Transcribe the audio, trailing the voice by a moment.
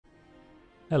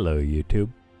Hello,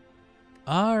 YouTube.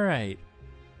 Alright.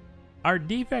 Our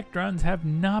defect runs have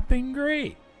not been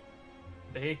great.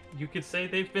 You could say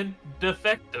they've been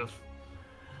defective.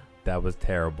 That was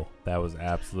terrible. That was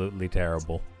absolutely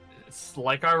terrible. It's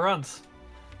like our runs.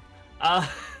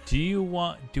 Do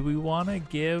we want to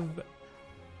give,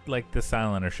 like, the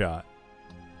silent a shot?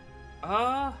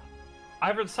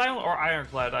 Either Silent or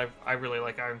Ironclad. I really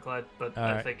like Ironclad, but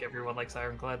I think everyone likes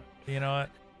Ironclad. You know what?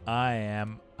 I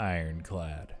am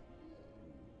Ironclad.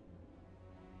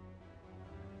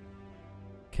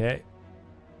 Okay.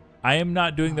 I am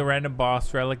not doing the random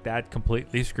boss relic. That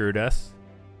completely screwed us.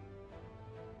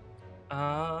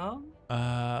 Colorless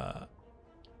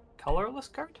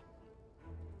card?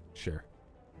 Sure.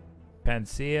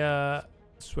 Panacea,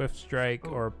 Swift Strike,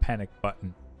 or Panic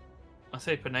Button. I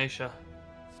say Panacea.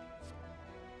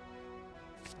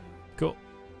 Cool.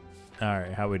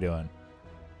 Alright, how we doing?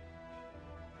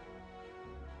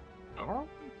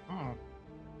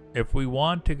 If we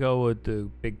want to go with the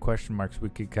big question marks, we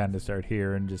could kind of start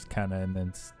here and just kind of and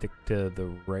then stick to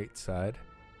the right side.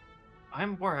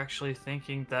 I'm more actually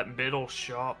thinking that middle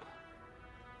shop.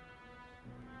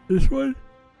 This one?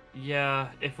 Yeah,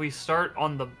 if we start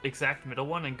on the exact middle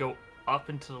one and go up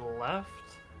and to the left.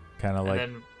 Kind of like...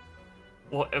 then,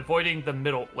 well, avoiding the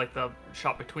middle, like the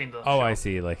shop between the Oh, shop. I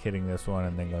see. Like hitting this one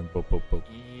and then going boop, boop, boop.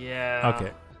 Yeah.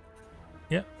 Okay.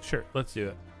 Yeah, sure. Let's do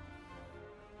it.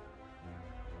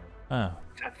 Oh.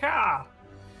 Caca!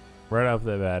 Right off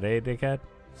the bat, eh, dickhead?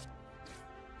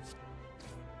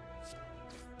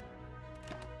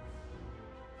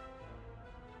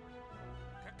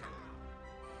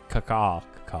 Caca,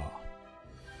 caca.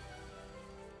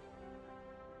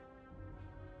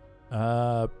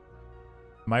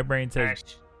 My brain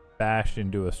says bash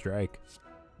into a strike.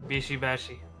 Bishi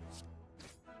Bashi.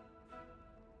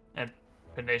 And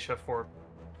Panacea for...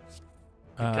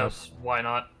 because why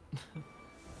not?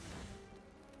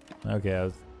 Okay, I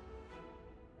was...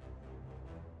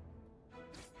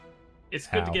 It's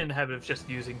good to get in the habit of just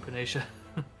using Panacea.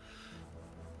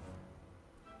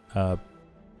 Just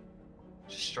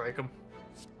strike them.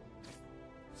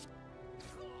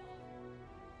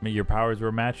 Your powers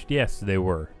were matched? Yes, they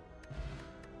were.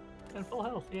 And full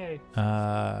health, yay.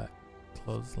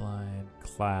 Clothesline,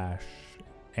 clash,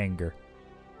 anger.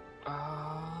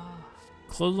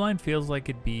 Clothesline feels like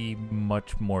it'd be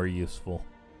much more useful.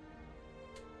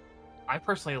 I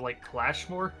personally like Clash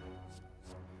more.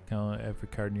 Every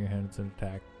card in your hand is an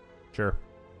attack. Sure.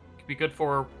 Could be good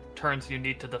for turns you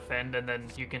need to defend, and then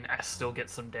you can still get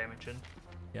some damage in.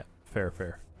 Yeah,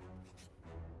 fair.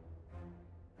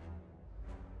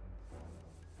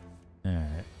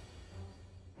 Alright.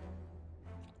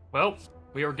 Well,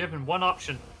 we are given one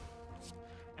option.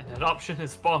 And that option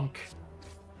is Bonk.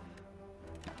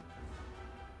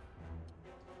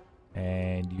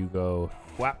 And you go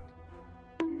whap.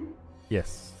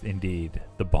 Yes, indeed.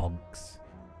 The bonks.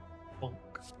 Bonk.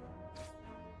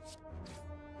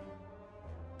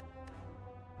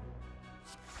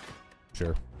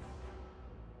 Sure.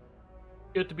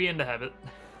 Good to be in the habit.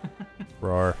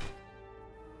 Roar.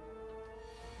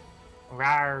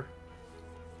 Rawr.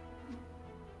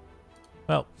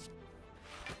 Well.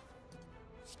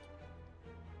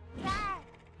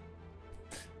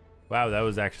 Wow, that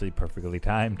was actually perfectly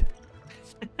timed.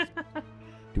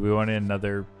 Do we want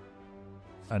another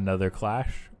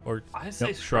clash, or I say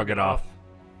nope, shrug it off.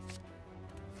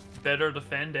 Better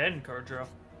defend and card draw.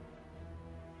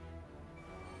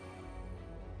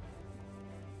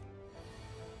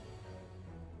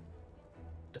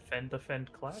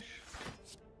 Defend, clash.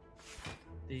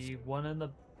 The one in the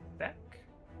back?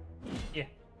 Yeah.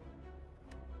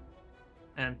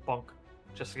 And bonk.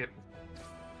 Just to get,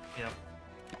 you know,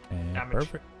 and damage.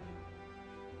 perfect.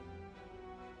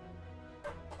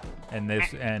 And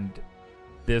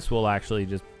this will actually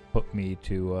just put me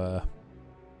to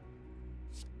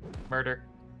Murder.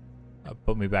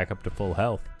 put me back up to full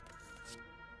health.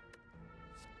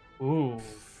 Ooh.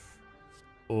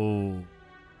 Ooh.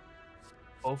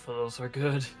 Both of those are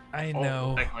good. I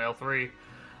know. Technically all three.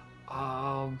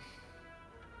 I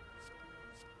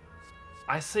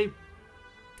say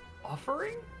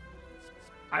offering?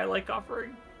 I like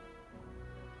offering.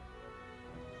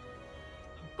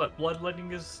 But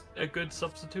bloodletting is a good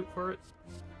substitute for it.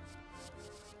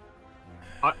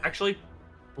 Actually,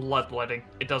 bloodletting.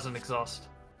 It doesn't exhaust.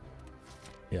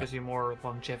 Yeah. Gives you more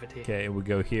longevity. Okay, we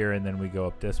go here and then we go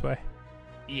up this way.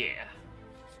 Yeah.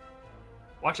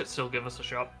 Watch it still give us a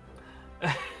shot.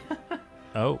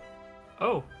 Oh.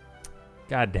 Oh.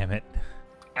 God damn it.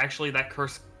 Actually, that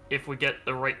curse, if we get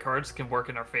the right cards, can work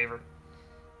in our favor.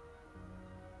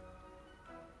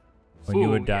 When you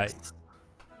would die. Yes.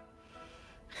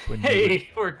 When you Hey,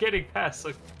 we're getting past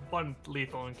one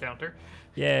lethal encounter.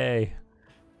 Yay.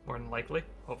 More than likely.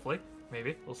 Hopefully.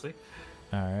 Maybe. We'll see.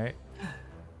 Alright.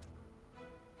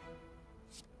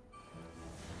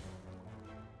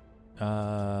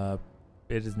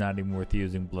 It is not even worth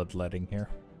using bloodletting here.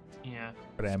 Yeah.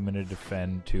 But I'm going to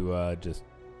defend to just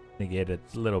negate it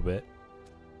a little bit.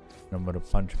 And I'm going to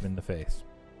punch him in the face.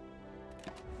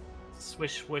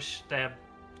 Swish, swish, stab.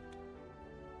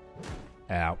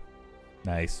 Ow.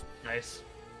 Nice. Nice.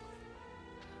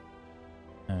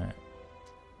 Alright.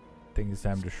 Think it's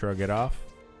time to shrug it off.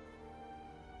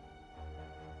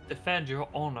 Defend your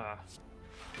honor.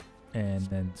 And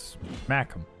then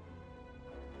smack him.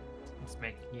 Let's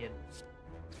make it.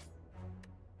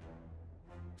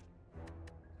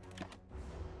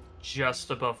 Just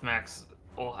above max.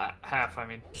 Well, half, I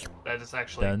mean. That is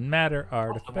actually. Doesn't matter.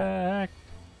 Artifact.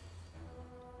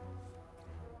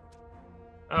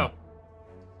 Oh.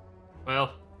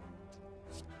 Well.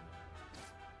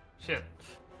 Shit.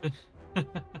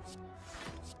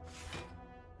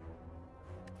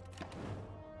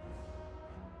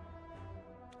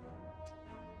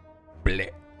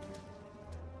 Bleh.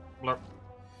 Blurp.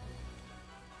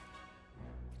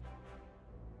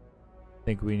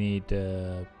 Think we need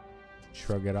to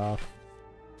shrug it off.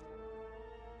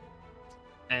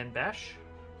 And bash.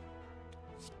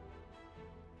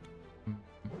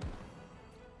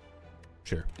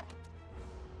 Sure.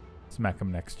 Smack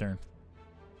him next turn.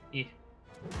 E.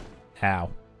 Ow.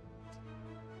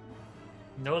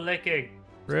 No licking.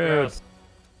 Rude. Gross.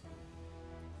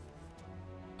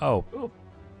 Oh. Ooh.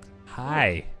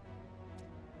 Hi.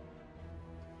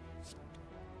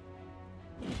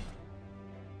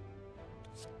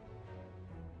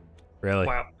 Really?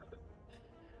 Wow.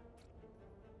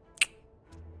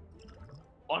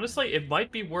 Honestly, it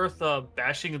might be worth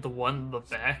bashing the one in the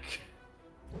back.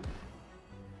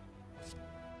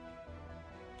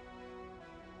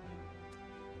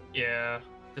 Yeah,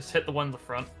 just hit the one in the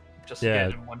front, just to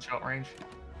get in one-shot range.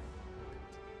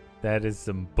 That is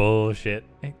some bullshit.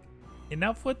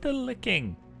 Enough with the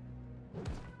licking.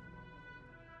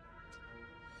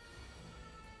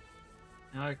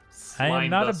 Now I am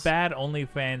not us. a bad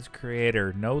OnlyFans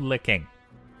creator. No licking.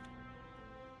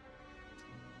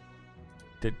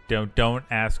 Don't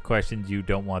ask questions you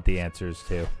don't want the answers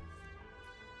to.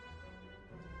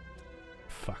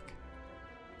 Fuck.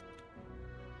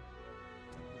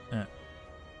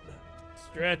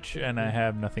 Stretch, and I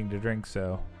have nothing to drink,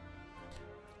 so...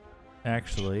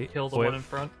 Actually... Kill the one in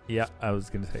front. Yeah, I was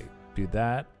gonna say, do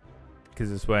that. Because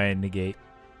this way I negate.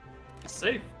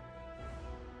 Safe.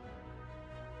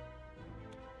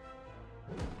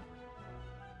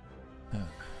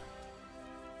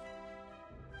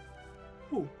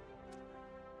 Ooh.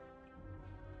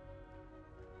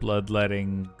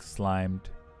 Bloodletting slimed.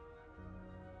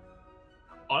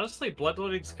 Honestly,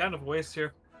 bloodletting's kind of a waste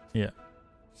here. Yeah.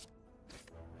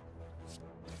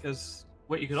 Because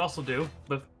what you could also do,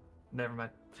 but never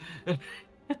mind.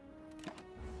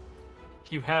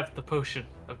 You have the potion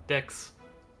of Dex.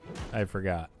 I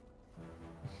forgot.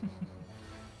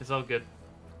 It's all good.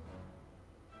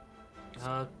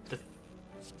 Oh,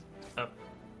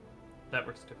 that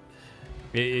works too.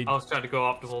 I was trying to go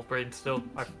optimal brain still.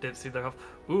 I didn't see their health.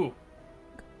 Ooh.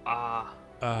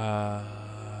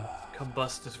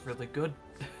 Combust is really good.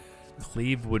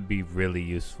 Cleave would be really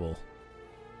useful.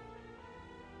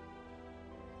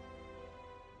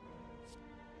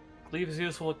 Cleave is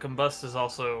useful. Combust is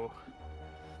also...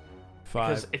 5.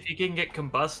 Because if you can get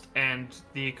Combust and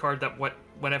the card that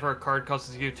whenever a card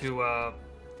causes you to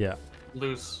Yeah.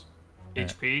 lose Yeah.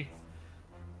 HP.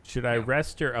 Should I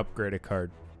rest or upgrade a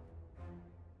card?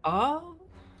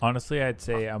 Honestly, I'd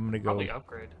say I'm gonna go. Probably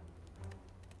upgrade.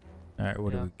 All right,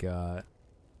 what do Yeah. we got?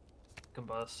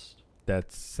 Combust.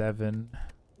 That's 7.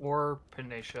 Or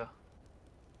Panacia.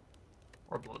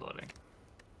 Or Bloodletting.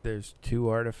 There's 2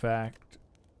 artifact.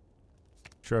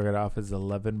 Shrug it off is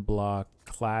 11 block.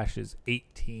 Clash is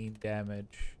 18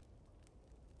 damage.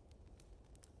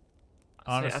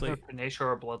 Honestly, either Panacia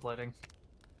or Bloodletting.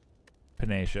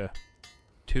 Panacia.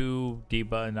 2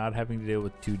 debuff, not having to deal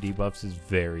with 2 debuffs is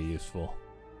very useful.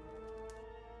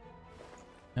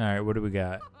 All right, what do we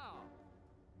got?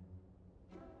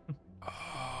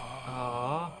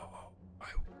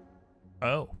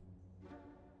 Oh,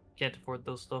 Can't afford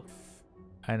those stuff.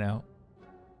 I know.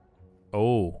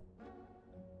 Oh.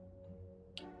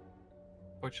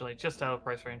 Fortunately, just out of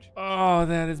price range. Oh,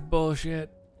 that is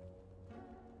bullshit.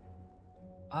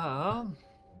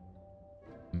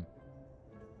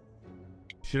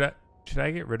 Should I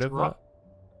get rid of the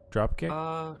drop kick?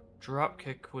 Drop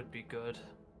kick would be good.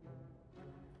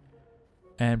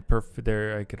 And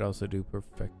there, I could also do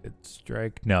perfected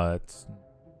strike. No, that's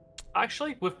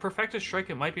Actually, with perfected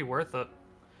strike, it might be worth it.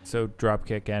 so drop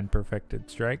kick and perfected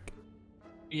strike.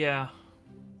 Yeah.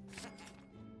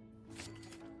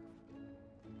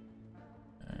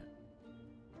 Alright.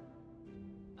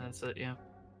 That's it. Yeah.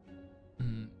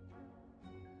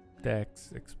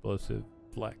 Dex, explosive,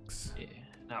 flex. Yeah.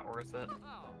 Not worth it.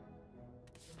 All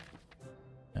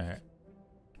right.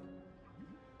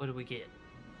 What do we get?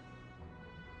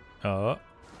 Oh.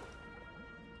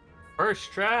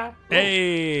 First try. Ooh.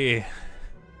 Hey.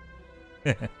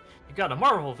 You got a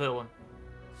Marvel villain.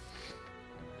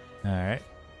 All right.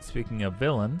 Speaking of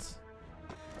villains.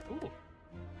 Ooh.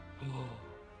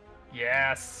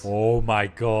 Yes. Oh my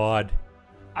God.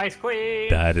 Ice cream.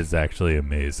 That is actually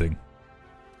amazing.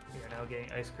 We are now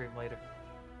getting ice cream later.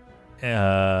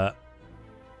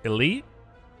 Elite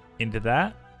into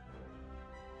that.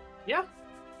 Yeah.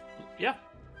 Yeah.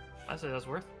 I say that's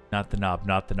worth. Not the knob.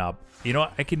 Not the knob. You know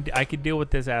what? I can deal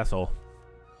with this asshole.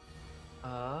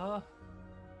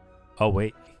 Oh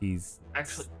wait, he's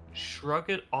actually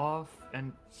shrug it off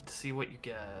and see what you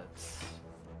get.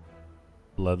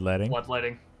 Bloodletting.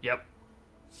 Bloodletting. Yep.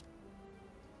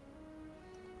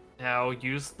 Now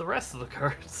use the rest of the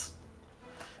cards.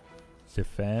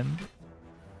 Defend.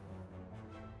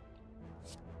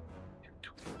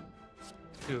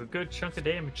 Do a good chunk of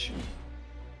damage.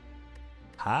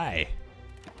 Hi.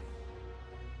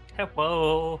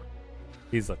 Hello.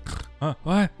 He's like, huh?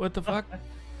 What? What the fuck?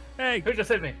 Hey. Who just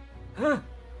hit me? Huh.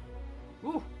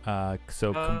 Ooh.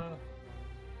 So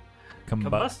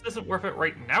combust isn't worth it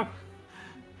right now.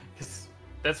 Cause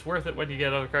that's worth it when you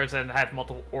get other cards and have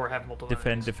multiple defend,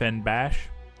 enemies. defend, bash.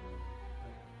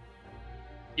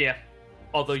 Yeah.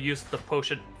 Although use the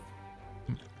potion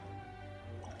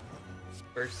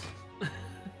first.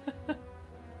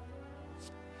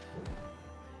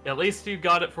 At least you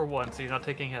got it for one, so you're not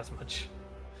taking as much.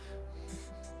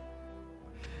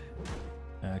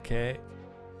 Okay.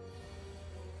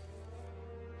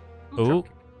 Ooh.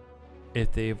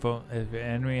 If the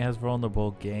enemy has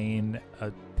vulnerable, gain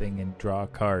a thing and draw a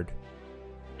card.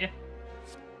 Yeah.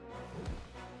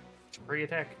 Free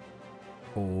attack.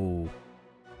 Oh.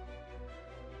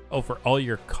 Oh, for all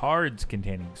your cards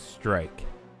containing strike.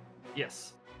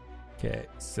 Yes. Okay,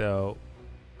 so.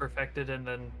 Perfected and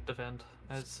then defend,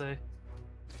 I'd say.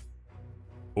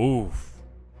 Oof.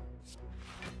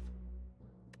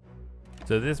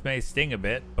 So this may sting a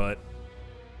bit, but.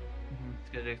 It's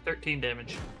gonna do 13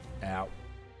 damage. Ow.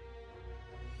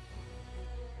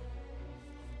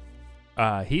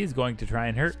 He's going to try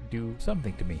and do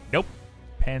something to me. Nope.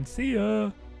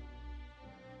 Panacea.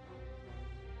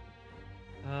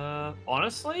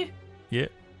 Honestly? Yeah.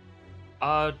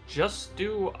 Just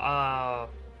do,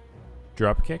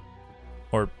 Drop kick?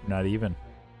 Or not even?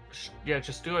 Yeah,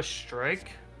 just do a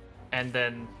strike, and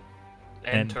then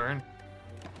end turn.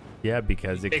 Yeah,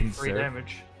 because you it take can 3 serve.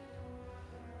 damage.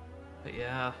 But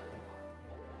yeah.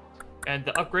 And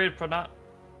the upgrade for not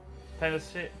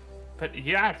Panacea. But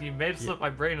yeah, you made it slip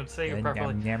my brain and saying it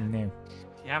properly. Yum, yum,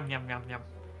 Yum, yum, yum, yum.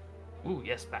 Ooh,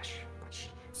 yes, bash. Bash.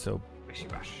 So, Wishy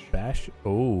bash. bash?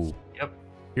 Oh. Yep.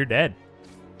 You're dead.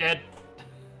 Dead.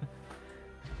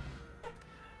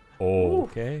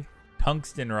 Okay.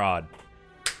 Tungsten rod.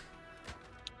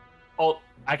 Oh,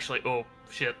 actually, oh,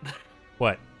 shit.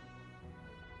 What?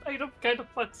 Item kind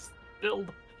of fucks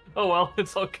build. Oh well,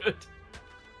 it's all good.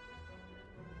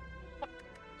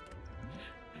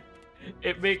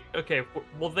 Okay.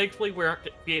 Well, thankfully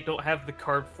we don't have the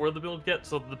card for the build yet,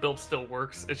 so the build still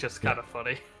works. It's just kind of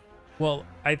funny. Well,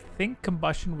 I think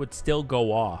combustion would still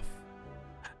go off.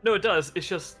 No, it does. It's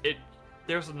just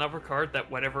there's another card that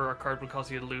whenever a card would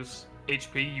cause you to lose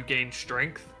HP, you gain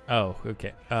strength. Oh,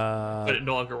 okay. But it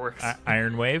no longer works.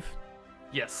 Iron Wave?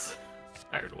 Yes.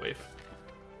 Iron Wave.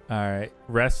 Alright.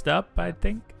 Rest up, I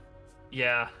think?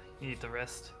 Yeah, you need to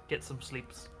rest. Get some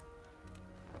sleeps.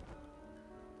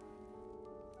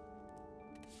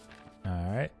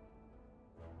 Alright.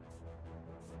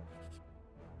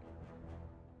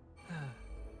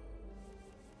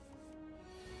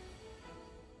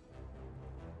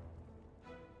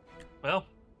 Well.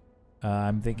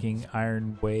 I'm thinking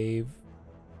Iron Wave.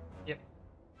 Yep.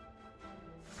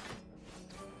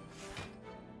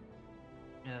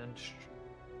 And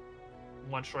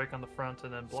one strike on the front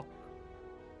and then block.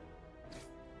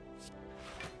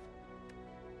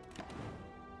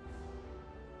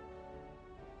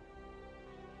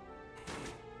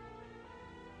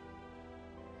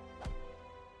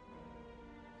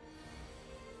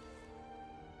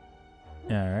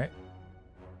 Alright.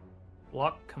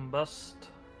 Block, combust.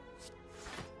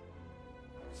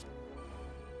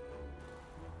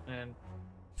 And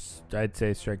I'd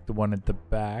say strike the one at the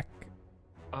back.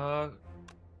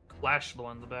 Clash the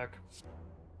one in the back.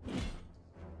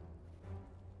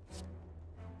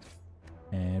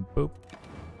 And boop.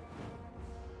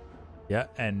 Yeah,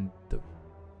 and the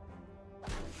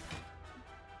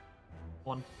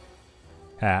One.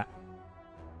 ha.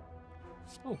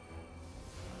 Oh.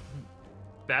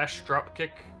 Bash, drop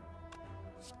kick.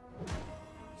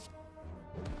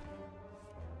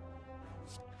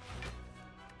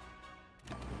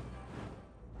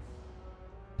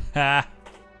 Ha.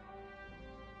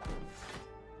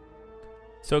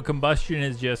 So combustion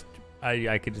is just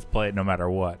I could just play it no matter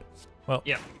what. Well,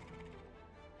 Yeah.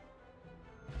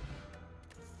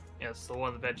 Yes, the one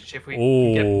in the bench. If we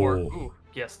can get more, ooh,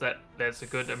 yes, that's a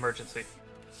good emergency,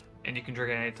 and you can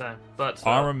drink it any time. But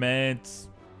armaments.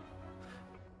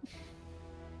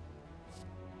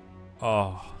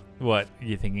 Oh, what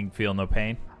you thinking? Feel no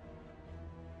pain?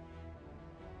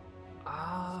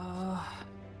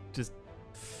 Just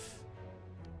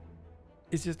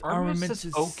it's just armaments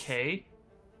is okay.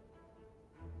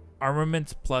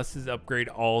 Armaments plus is upgrade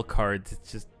all cards.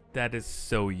 It's just that is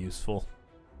so useful.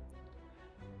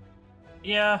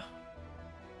 Yeah.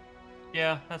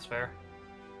 Yeah, that's fair.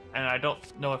 And I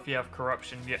don't know if you have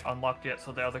corruption yet unlocked yet,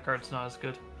 so the other card's not as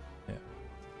good.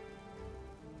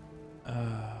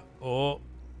 Yeah. Oh.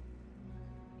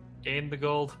 Gain the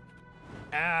gold.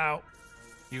 Ow.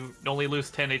 You only lose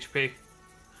 10 HP.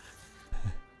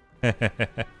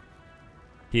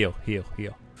 Heal.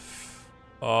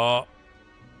 Oh.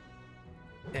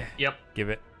 Yep. Give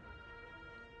it.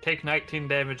 Take 19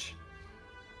 damage.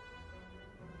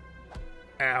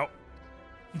 Ow.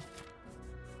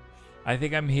 I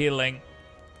think I'm healing.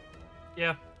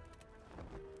 Yeah.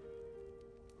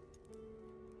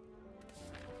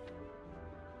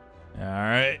 All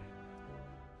right.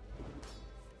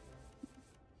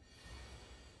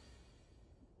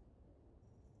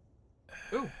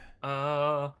 Ooh.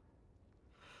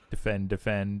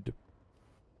 Defend.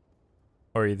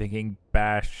 Or are you thinking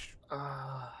bash?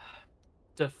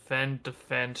 Defend,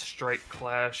 strike,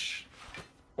 clash.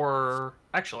 Or,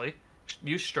 actually,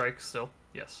 use strike still.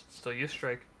 Yes, still use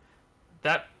strike.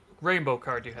 That rainbow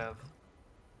card you have.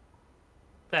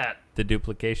 That. The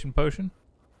duplication potion?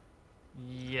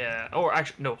 Yeah. Or,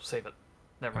 actually, no, save it.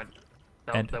 Never mind.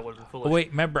 That would be foolish. Oh, wait,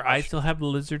 remember, I still have the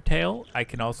lizard tail. I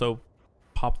can also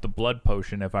pop the blood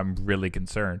potion if I'm really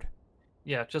concerned.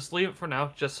 Yeah, just leave it for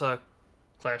now. Just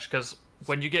clash, because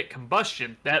when you get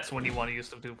combustion, that's when you want to use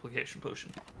the duplication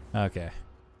potion. Okay.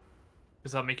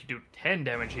 Because that'll make you do 10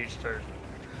 damage each turn.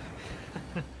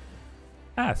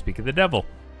 Speak of the devil.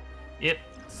 Yep.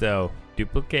 So,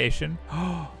 duplication.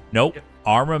 Nope. Yep.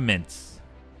 Armaments.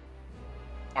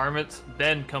 Armaments,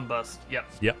 then combust. Yep.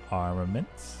 Yep,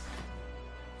 armaments.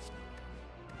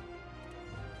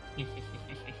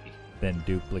 Then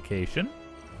duplication.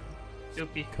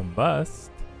 Doopy. Combust.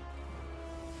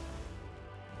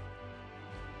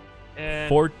 And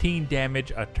 14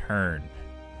 damage a turn.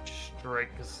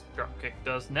 strike, because dropkick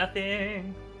does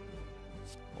nothing.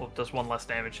 Well, it does one less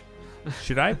damage.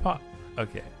 Should I pop?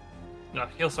 Okay. No,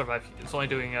 he'll survive. It's only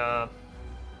doing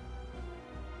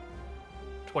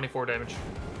 24 damage.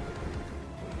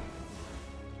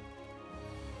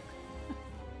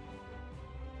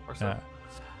 Or so.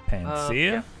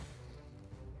 Panacea.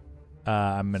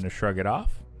 Yeah. I'm going to shrug it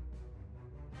off.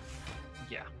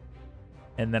 Yeah.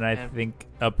 And then I think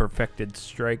a perfected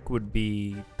strike would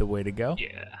be the way to go.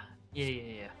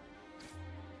 Yeah.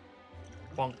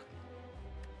 Bonk.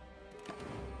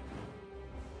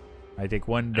 I take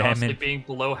 1 And damage. honestly, being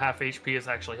below half HP is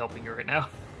actually helping you right now.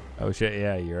 Oh shit,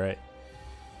 yeah, you're right.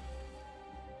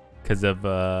 Because of,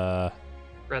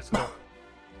 Let's go.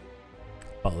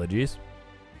 apologies.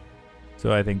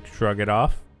 So I think shrug it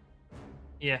off.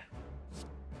 Yeah.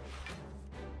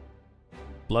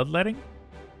 Bloodletting?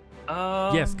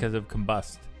 Yes, because of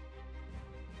combust.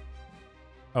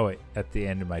 Oh wait, at the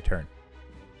end of my turn.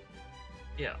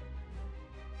 Yeah.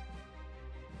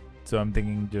 So I'm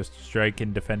thinking just strike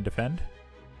and defend.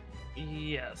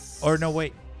 Yes. Or no,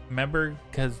 wait. Remember,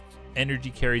 because energy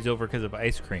carries over because of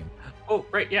ice cream. Oh,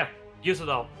 right, yeah. Use it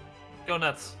all. Go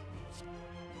nuts.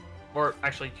 Or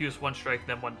actually, use 1 strike,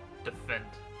 then 1 defend.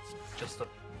 Just to,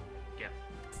 yeah.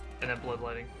 And then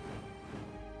bloodletting.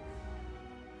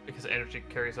 Because energy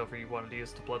carries over, you wanted to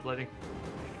use the bloodletting.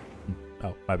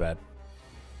 Oh, my bad.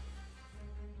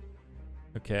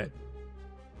 Okay.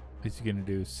 Is he gonna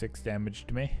do 6 damage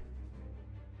to me?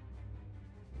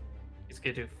 He's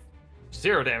gonna do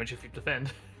 0 damage if you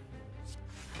defend.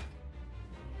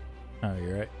 Oh,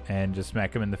 you're right. And just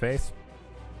smack him in the face?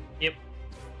 Yep.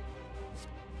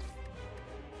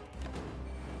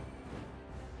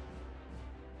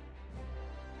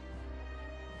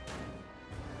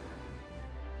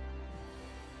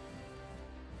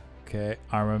 Okay,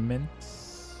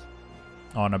 armaments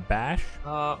on a bash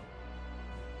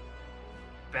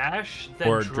Bash, then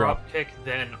or drop kick,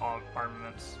 then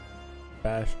armaments.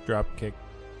 bash, drop kick,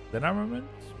 then armaments.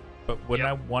 But wouldn't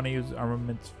Yep. I want to use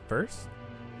armaments first?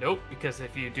 Nope, because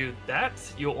if you do that,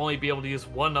 you'll only be able to use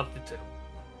one of the two.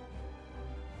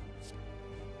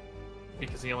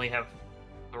 Because you only have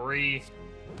 3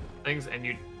 things,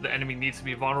 and the enemy needs to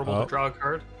be vulnerable Oh. to draw a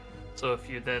card. So if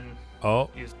you then Oh,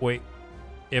 use... wait.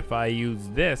 If I use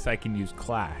this, I can use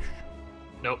Clash.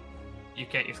 Nope, you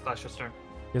can't use Clash this turn.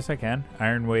 Yes, I can.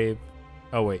 Iron Wave.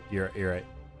 Oh, wait. You're right.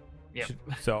 Yep.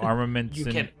 So armaments You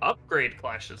and can upgrade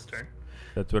Clash this turn.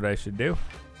 that's what I should do.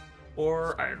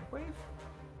 Or Iron Wave.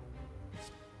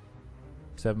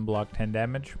 7 block, 10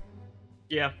 damage.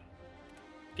 Yeah.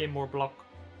 Gain more block.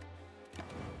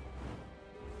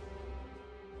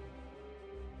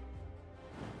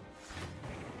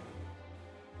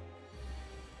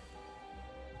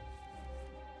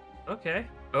 Okay.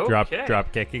 Okay.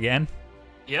 Drop kick again.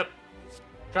 Yep.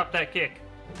 Drop that kick.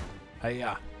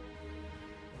 Hiya.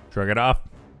 Shrug it off.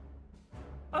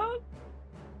 Uh,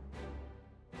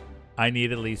 I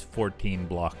need at least 14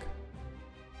 block.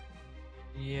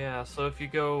 yeah, so if you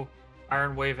go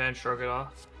Iron Wave and Shrug it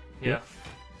off. Yeah. Yep.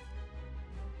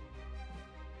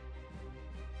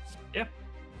 Yeah,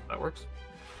 that works.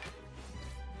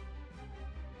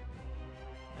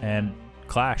 And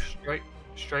Clash.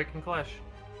 Strike and Clash.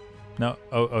 No.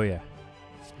 Oh yeah.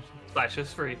 Clash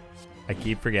is free. I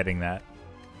keep forgetting that.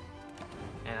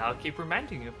 And I'll keep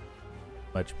reminding you.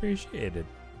 Much appreciated.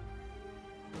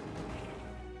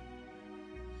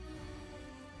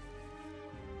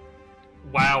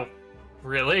 Wow.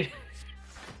 Really?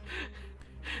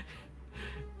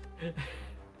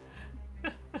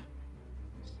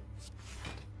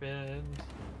 Defend.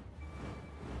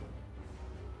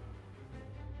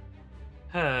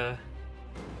 Huh.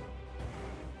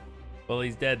 Well,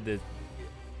 he's dead. This,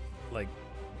 like,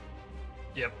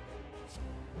 Yep.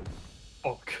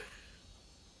 Bonk.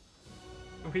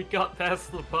 We got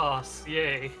past the boss.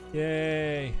 Yay.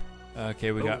 yay.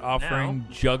 Okay, we got Oh, offering, now-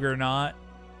 Juggernaut.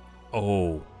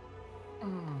 Oh,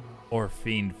 or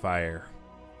Fiend Fire.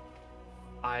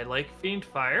 I like Fiend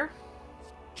Fire, but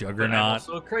I'm Juggernaut.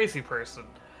 also a crazy person.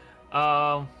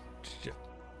 Ju-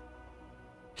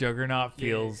 Juggernaut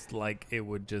feels like it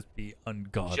would just be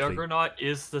ungodly. Juggernaut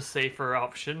is the safer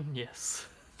option. Yes.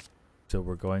 So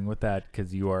we're going with that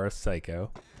because you are a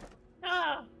psycho.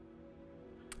 Ah.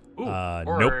 Ooh,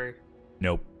 Nope. or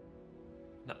Nope.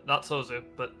 not Sozu,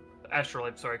 but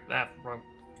Astrolabe. Sorry, wrong.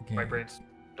 My Okay. brain's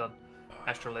done.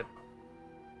 Astrolabe.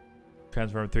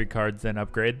 Transform 3 cards, then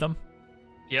upgrade them.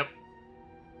 Yep.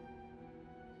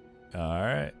 All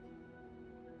right.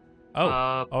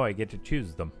 Oh, I get to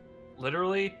choose them.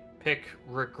 Literally pick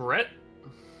regret.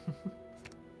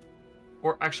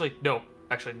 Or actually, no.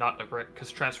 Actually, not regret,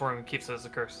 because transforming keeps it as a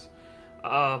curse.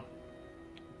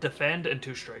 Defend and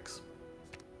 2 strikes.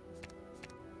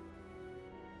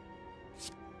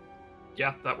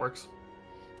 Yeah, that works.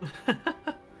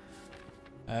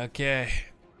 Okay.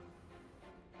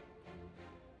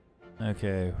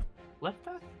 Okay. Left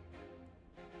back?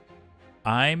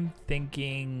 I'm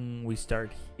thinking we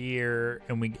start here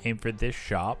and we aim for this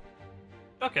shop.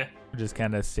 Okay. We just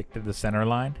kind of stick to the center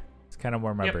line. It's kind of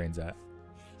where my Yep. brain's at.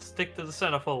 Stick to the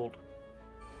centerfold.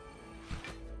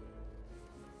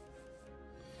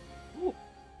 Ooh.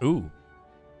 Ooh.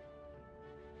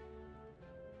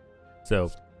 So,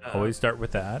 Uh, always start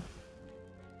with that.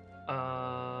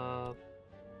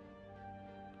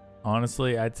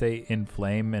 Honestly, I'd say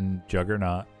Inflame and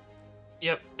Juggernaut.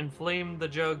 Yep, inflame the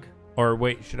jug. Or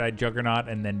wait, should I Juggernaut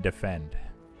and then defend?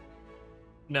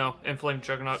 No, inflame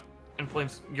juggernaut.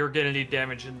 Inflames. You're gonna need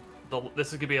damage, and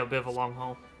this is gonna be a bit of a long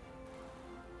haul.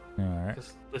 Alright.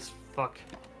 This fuck.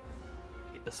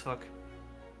 Hate this fuck.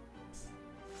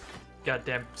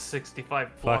 Goddamn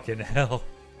 65 block. Fucking hell.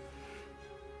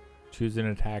 Choose an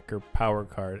attack or power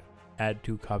card. Add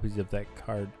 2 copies of that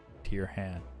card to your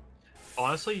hand.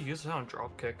 Honestly, use it on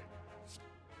dropkick.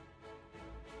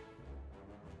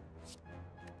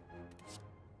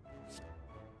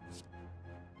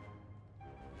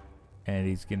 And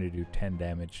he's gonna do 10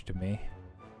 damage to me.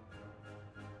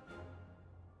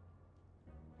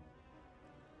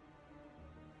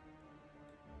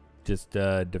 Just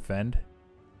defend.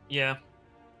 Yeah.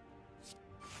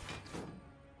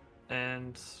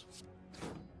 And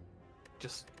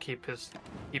just keep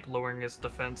lowering his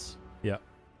defense. Yeah.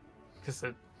 Because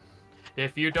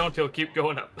if you don't, he'll keep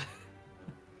going up.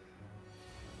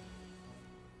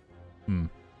 Hmm.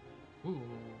 Ooh.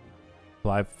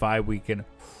 Apply 5 weaken.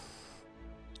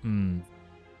 Hmm.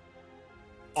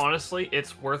 Honestly,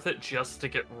 it's worth it just to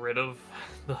get rid of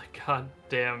the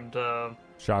goddamned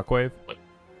Shockwave.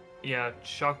 yeah,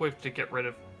 shockwave to get rid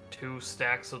of 2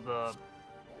 stacks of the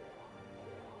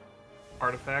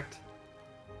artifact.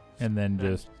 And then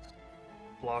just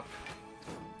block.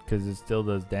 because it still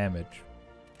does damage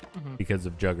because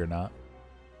of Juggernaut.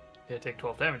 Yeah, take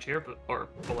 12 damage here, but or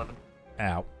 11.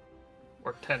 Ow.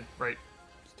 Or 10, right?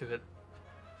 It's 2 hit.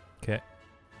 Okay.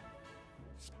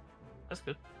 That's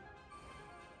good.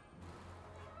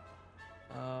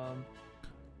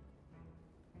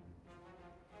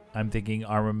 I'm thinking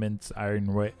armaments,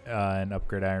 and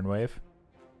upgrade Iron Wave.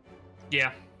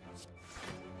 Yeah.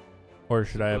 Or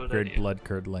should I Good upgrade idea. Blood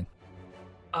Curdling?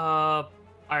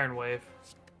 Iron Wave.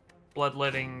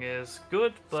 Bloodletting is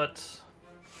good, but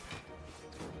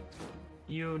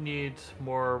you need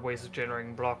more ways of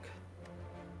generating block.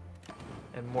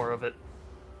 And more of it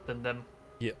than them.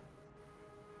 Yep.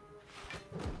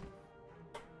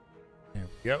 There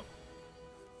we go.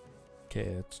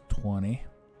 Okay, that's 20.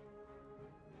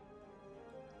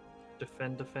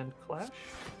 Defend, clash.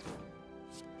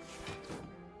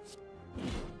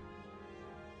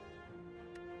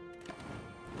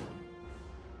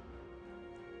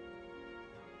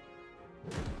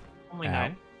 Only Ow.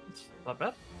 9. It's not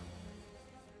bad.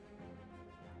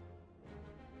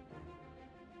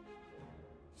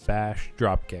 Bash,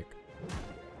 dropkick.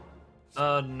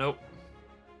 Nope.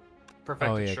 Perfected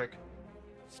Oh, yeah. strike.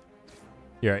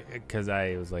 You're right, because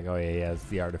I was like, oh yeah, he has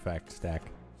the artifact stack.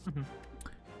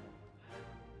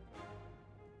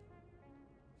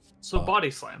 So Oh.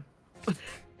 body slam.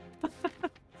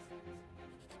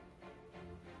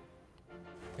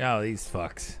 Oh, these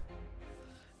fucks.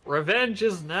 Revenge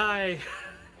is nigh.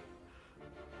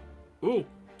 Ooh.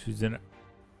 Choosing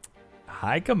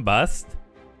high combust.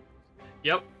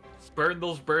 Yep. Burn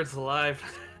those birds alive.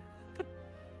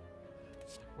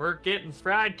 We're getting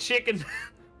fried chicken.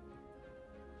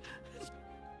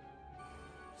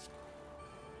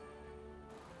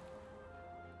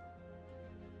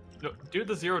 No, do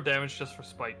the 0 damage just for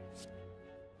spite.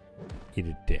 Eat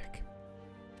a dick.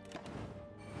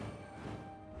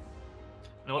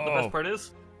 You know what the Oh. best part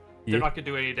is? Yeah. They're not gonna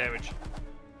do any damage.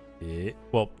 Yeah.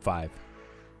 Well, 5.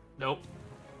 Nope.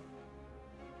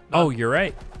 Oh, you're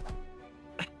right.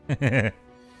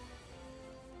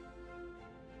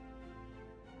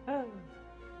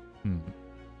 Hmm.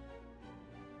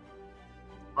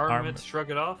 Armament,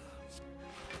 shrug it off.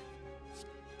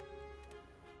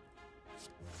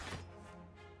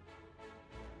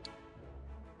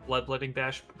 Bloodletting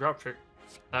bash drop trick.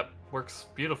 That works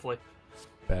beautifully.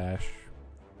 Bash.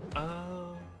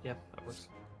 Yeah, that works.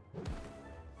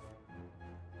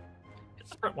 Hit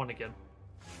the front one again.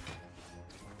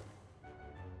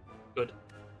 Good.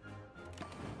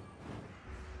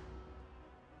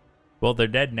 Well, they're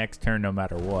dead next turn no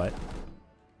matter what.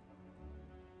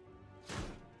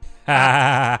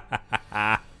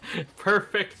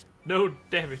 Perfect. No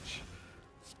damage.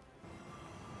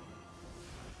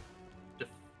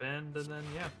 Defend and then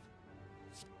yeah.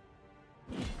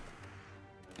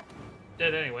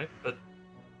 Dead anyway, but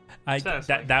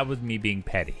satisfying. that was me being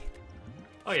petty.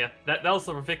 oh yeah, that was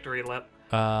the victory lap.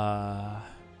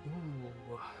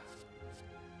 Ooh.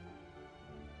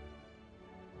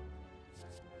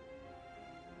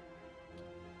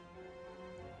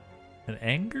 An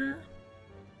anger?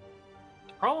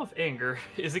 The problem with anger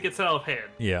is it gets out of hand,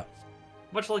 Yeah.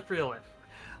 much like real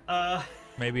life.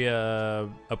 Maybe a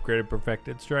upgraded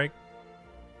perfected strike.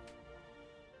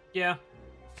 Yeah.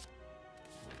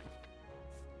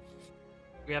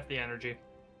 We have the energy.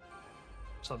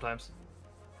 Sometimes.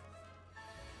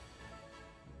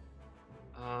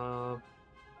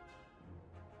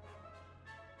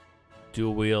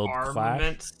 Dual wield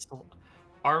clash.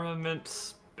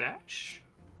 Armament batch?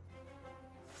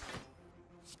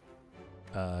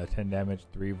 10 damage,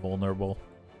 3 vulnerable.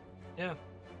 Yeah.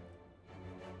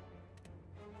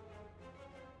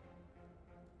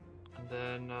 And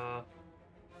then,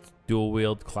 Dual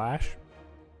wield clash.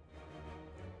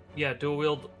 yeah, dual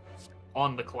wield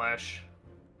on the clash.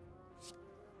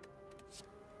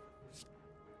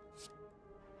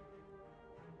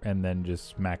 And then just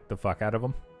smack the fuck out of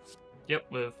them. Yep,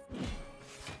 with.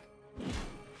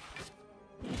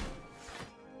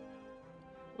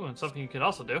 Ooh, and something you could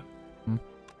also do. Hmm.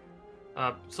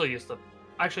 Still use the.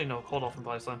 Actually, no, hold off on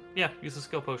body slam. Yeah, use the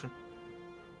skill potion.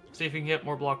 See if you can get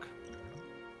more block.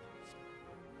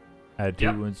 Add 2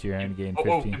 Yep. wounds to your hand, gain Oh,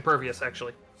 15. impervious,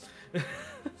 actually.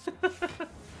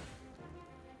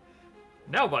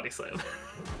 Now body slam.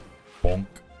 Bonk.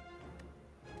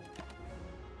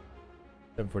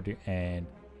 714 and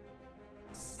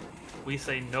We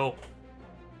say no.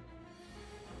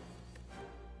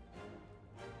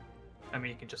 I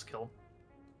mean, you can just kill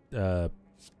Bad.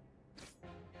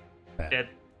 him. Dead.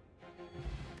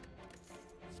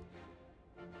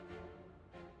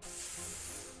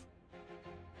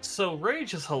 So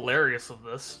Rage is hilarious of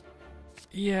this.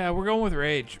 Yeah, we're going with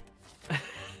Rage.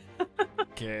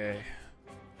 Okay.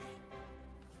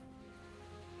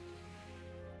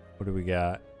 What do we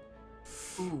got?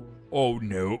 Ooh. Oh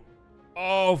no.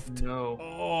 Oh. No.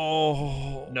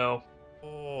 Oh. No.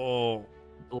 Oh.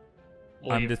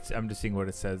 I'm just seeing what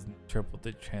it says. Triple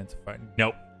the chance of fighting.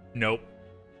 Nope. Nope.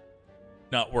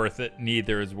 Not worth it.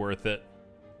 Neither is worth it.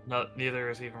 Neither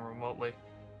is even remotely.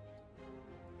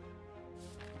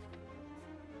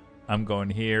 I'm going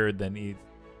here, then eat.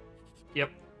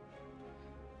 Yep.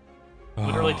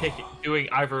 Literally doing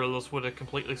either of those would have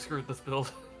completely screwed this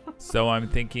build. So I'm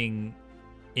thinking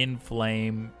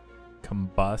inflame,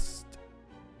 combust,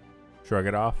 shrug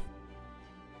it off.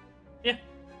 Yeah.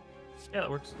 Yeah, that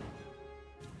works.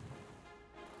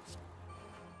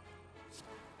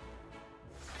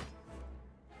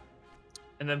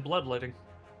 And then bloodletting.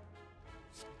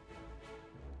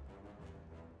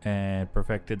 And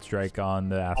perfected strike on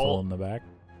the asshole in the back.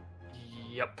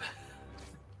 Yep.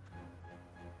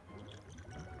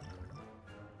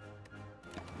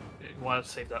 You want to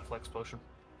save that flex potion.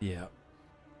 Yeah.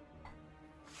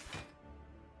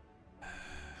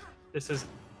 This is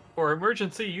for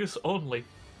emergency use only.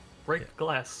 Break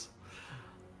glass.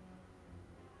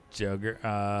 Jugger.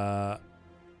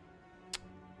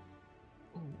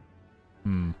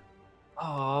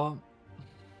 Oh.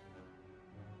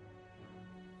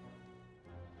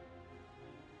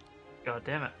 God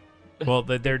damn it. Well,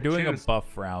 they're doing a Choose.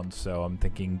 buff round, so I'm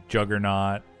thinking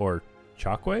Juggernaut or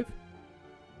Shockwave.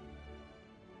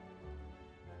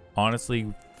 Honestly,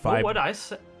 Know 5. what I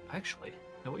said? Actually,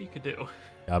 know what you could do?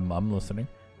 I'm listening.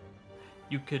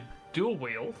 You could dual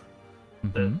wield.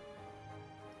 Mhm.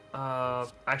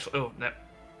 Actually, oh, no.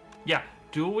 Yeah,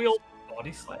 dual wield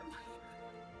body slam.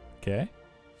 Okay.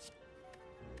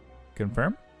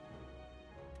 Confirm.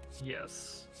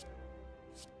 Yes.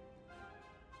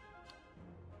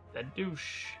 Then do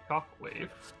shockwave.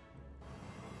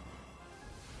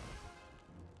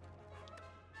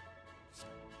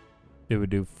 It would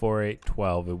do 4, 8,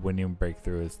 12. It wouldn't even break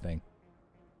through his thing.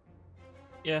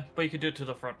 Yeah, but you could do it to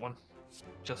the front one,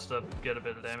 just to get a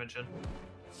bit of damage in.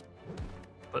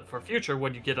 But for future,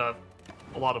 when you get a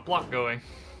lot of block going,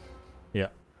 Yeah.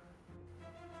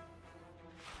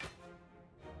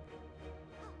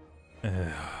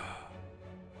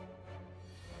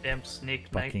 damn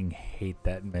snake knight. Fucking hate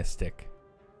that mystic.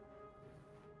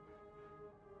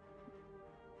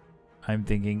 I'm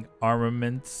thinking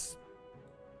armaments,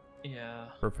 Yeah.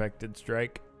 perfected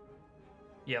strike.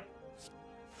 Yep.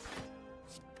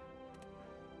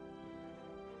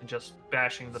 And just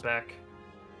bashing the back.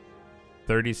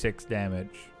 36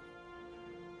 damage.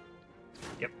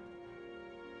 Yep.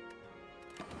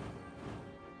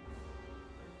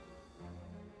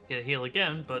 Get a heal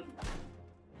again, but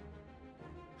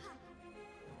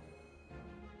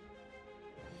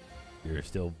You're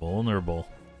still vulnerable.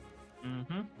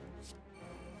 mm-hmm.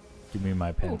 Give me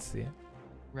my Panacea.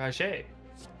 Rajay.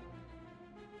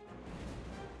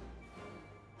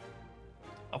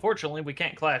 Unfortunately, we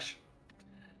can't clash.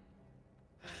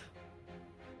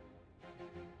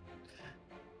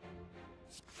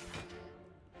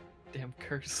 Damn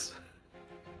curse.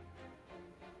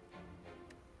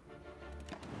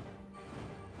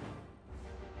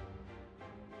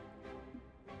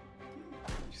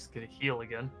 Just get a heal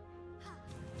again.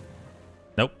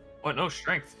 Nope. Oh, no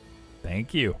strength.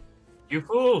 Thank you. You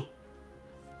fool!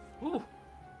 Ooh.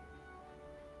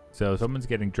 So someone's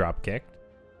getting drop kicked.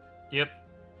 Yep.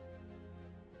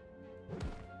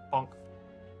 Bonk.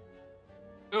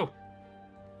 Oh.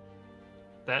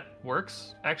 That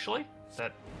works, actually.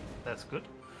 That's good.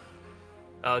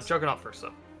 Juggernaut first,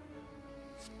 though.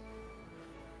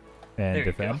 And There you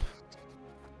defend. go.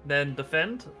 Then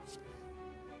defend.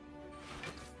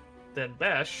 Then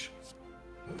bash.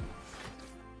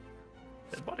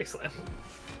 Then body slam.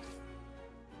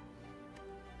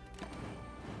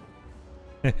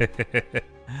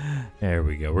 There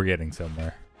we go. We're getting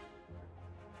somewhere.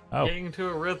 Oh. Getting into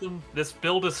a rhythm. This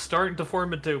build is starting to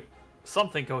form into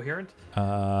something coherent.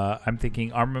 I'm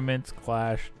thinking armaments,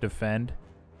 clash, defend.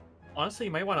 Honestly,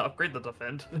 you might want to upgrade the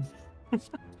defend.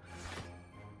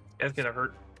 It's gonna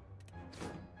hurt.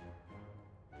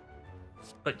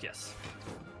 But yes.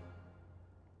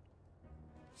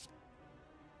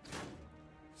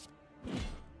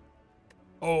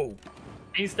 Oh.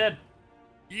 He's dead.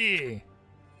 Yeah.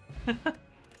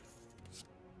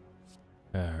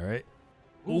 All right.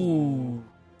 Ooh.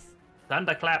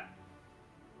 Thunderclap.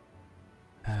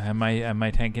 Am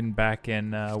I tanking back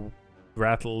in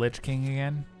Wrath of the Lich King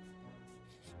again?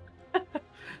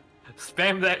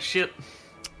 Spam that shit.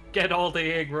 Get all the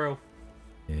aggro.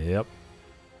 Yep.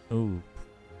 Ooh.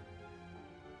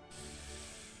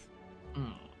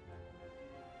 Mm.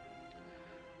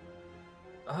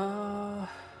 I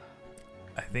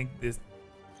think this.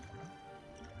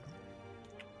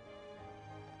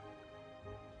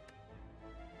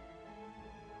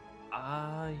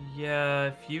 Yeah,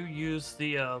 if you use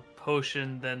the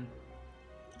potion, then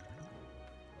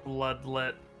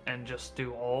bloodlet and just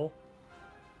do all,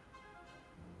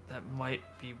 that might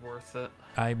be worth it.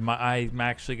 I'm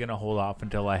actually gonna hold off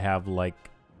until I have like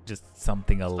just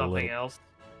something Something little else.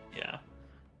 Yeah.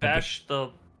 Bash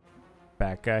the.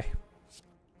 back guy.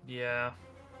 Yeah.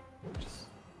 Just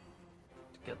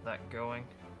to get that going.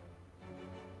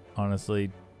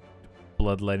 Honestly,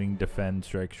 bloodletting, defend,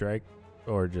 strike,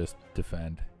 or just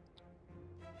defend.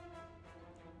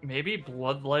 Maybe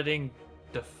bloodletting,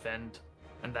 defend,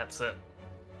 and that's it.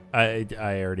 I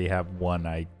already have one.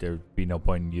 There'd be no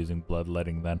point in using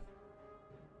bloodletting then.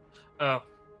 Oh.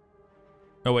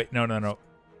 Oh wait, no.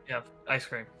 Yeah, ice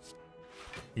cream.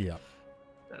 Yeah.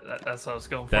 That's what I was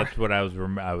going for. That's what I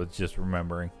was just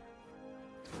remembering.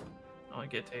 I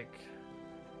get take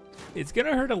It's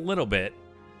gonna hurt a little bit.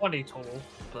 20 total,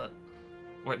 but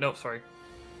wait, no, sorry.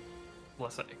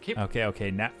 Bless it. Keep.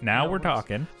 Okay. Now we're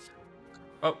talking.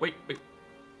 Oh wait.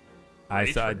 I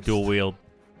Rage saw first. dual wield,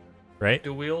 right?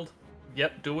 Dual wield.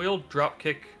 Yep, dual wield, drop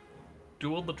kick.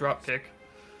 Dual the drop kick.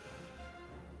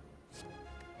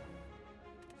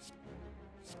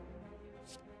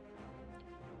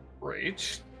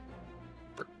 Rage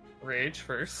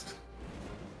first.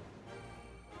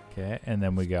 Okay, and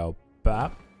then we go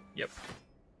bop, Yep.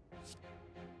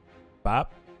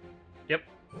 bop, Yep.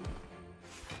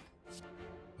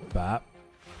 bop.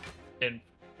 In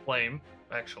flame,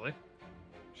 actually.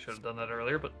 Should have done that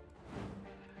earlier, but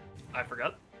I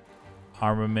forgot.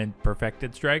 Armament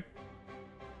perfected strike.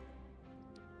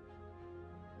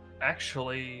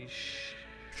 Actually,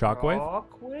 Shockwave.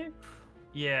 Shockwave?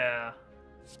 Yeah.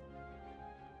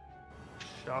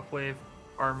 Shockwave,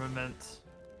 armament.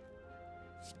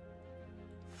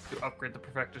 To upgrade the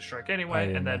perfected strike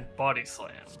anyway, and then body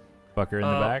slam. Fucker in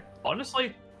the back.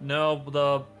 Honestly, no,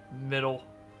 the middle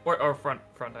or front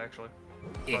actually.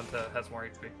 Front has more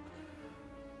HP.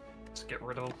 Let's get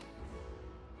rid of them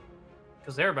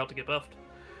because they're about to get buffed.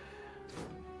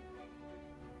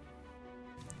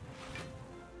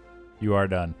 You are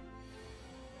done.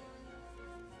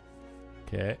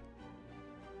 Okay.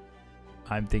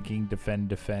 I'm thinking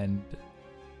defend.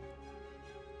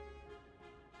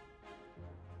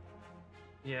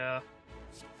 Yeah.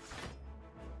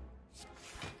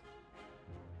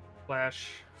 Flash.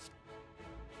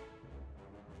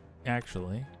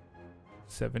 Actually,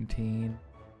 17.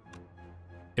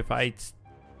 If I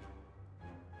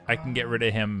can get rid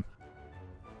of him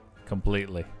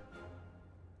completely.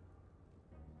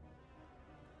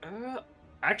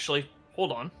 Actually,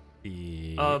 hold on.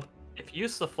 Yeah. If you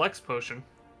use the flex potion.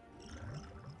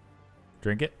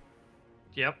 Drink it.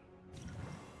 Yep.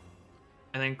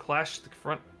 And then clash the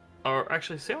front. Or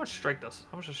actually, see how much strike does.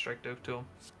 How much does strike do to him?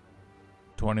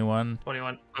 21.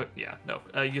 21. Oh, yeah, no.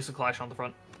 Use the clash on the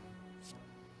front.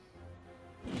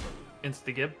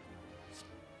 Insta-gib.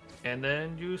 And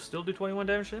then you still do 21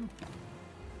 damage to him.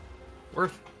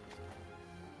 Worth.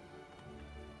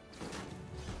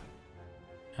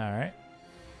 All right.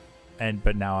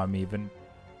 But now I'm even.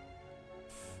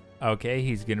 Okay,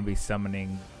 he's gonna be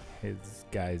summoning his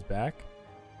guys back.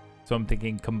 So I'm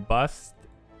thinking combust.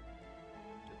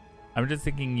 I'm just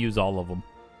thinking use all of them.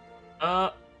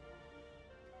 I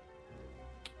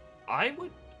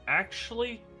would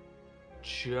actually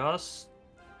just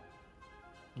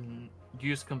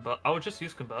use combust. I would just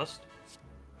use combust.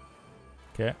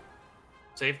 Okay.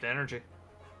 Save the energy.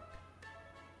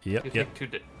 Yep. You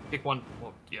take one.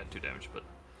 Well, yeah, 2 damage, but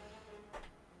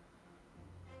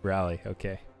Rally.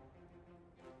 Okay.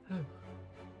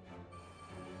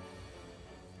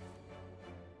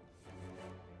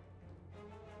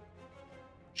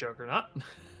 Juggernaut.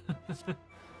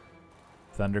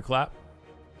 Thunderclap.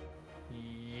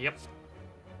 Yep.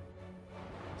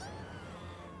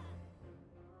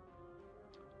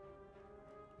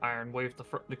 Iron Wave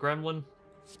the Gremlin.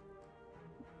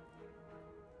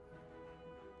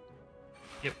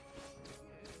 Yep.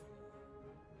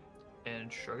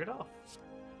 And shrug it off.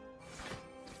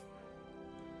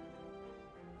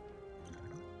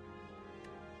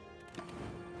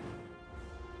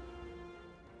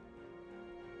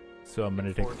 So I'm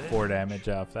gonna take 4 damage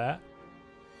off that.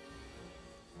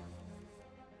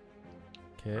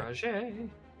 Okay. Rajay.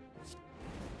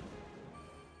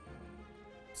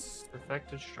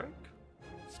 Perfected strike.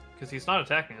 Because he's not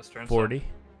attacking this turn. 40. So...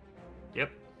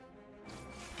 Yep.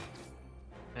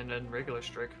 And then regular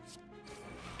strike.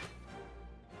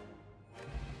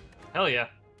 Hell yeah.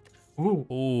 Ooh.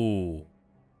 Ooh.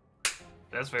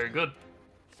 That's very good.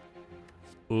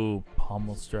 Ooh,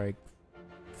 pommel strike.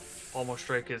 Pommel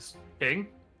strike is king.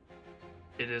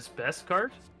 It is best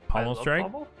card. Pommel I love strike?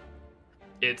 Pommel.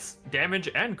 It's damage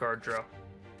and card draw,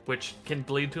 which can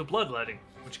lead to bloodletting,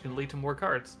 which can lead to more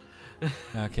cards.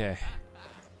 Okay.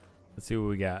 Let's see what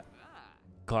we got.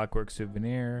 Clockwork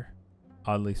Souvenir,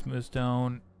 Oddly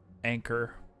Smoothstone,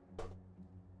 Anchor.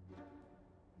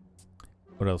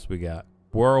 What else we got?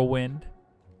 Whirlwind.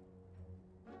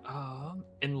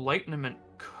 Enlightenment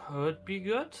could be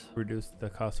good. Reduce the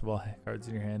cost of all cards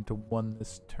in your hand to 1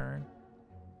 this turn.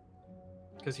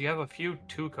 Because you have a few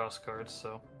 2-cost cards,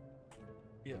 so...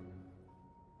 Yeah.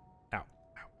 Ow.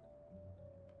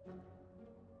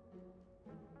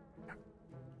 Ow.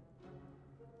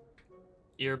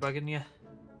 Ear bugging you?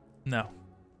 No.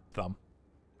 Thumb.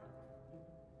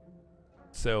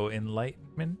 So,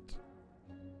 Enlightenment.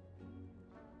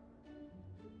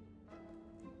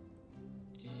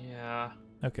 Yeah.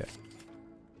 Okay.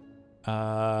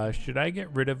 Should I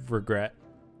get rid of Regret?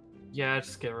 Yeah,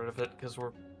 just get rid of it, because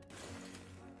we're...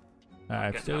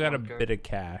 I've getting still that got a one card. bit of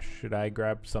cash. Should I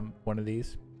grab one of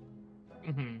these?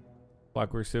 Mm-hmm.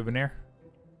 Clockwork Souvenir?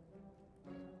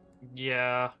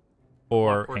 Yeah.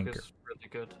 Or Clockwork Anchor? is really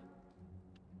good.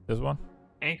 This one?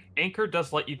 Anchor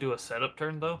does let you do a setup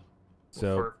turn, though.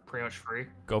 So, for pretty much free.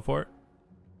 go for it.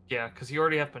 Yeah, because you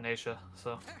already have Panacea,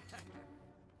 so...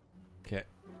 Okay.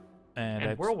 And,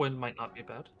 And Whirlwind might not be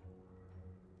bad.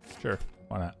 Sure.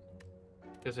 Why not?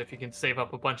 Because if you can save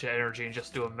up a bunch of energy and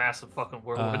just do a massive fucking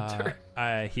Whirlwind turn.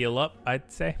 I heal up,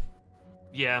 I'd say.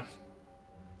 Yeah.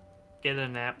 Get a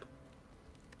nap.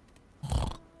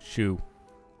 Shoo.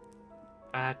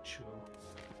 Achoo.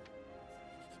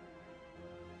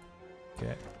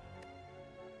 Okay.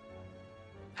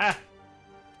 Ha!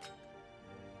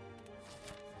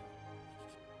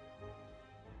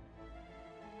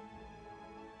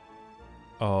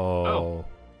 Oh.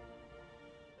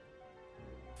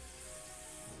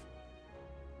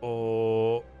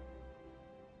 Oh.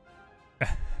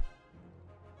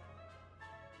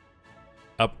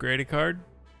 Upgrade a card?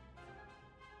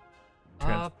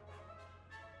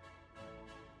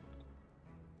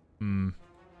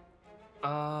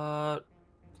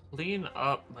 Clean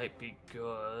up might be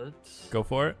good. Go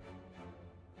for it.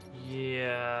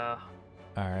 Yeah.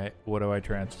 Alright, what do I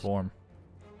transform?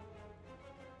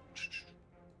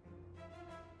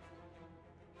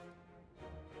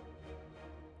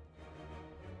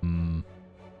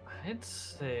 I'd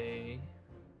say...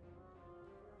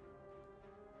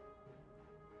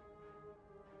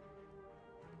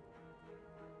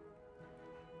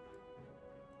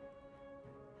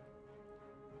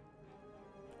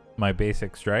 My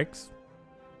basic strikes?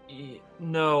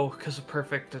 No, because of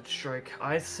perfected strike.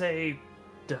 I say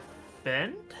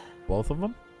defend? Both of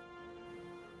them?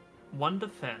 One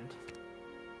defend.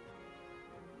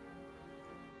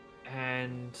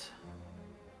 And...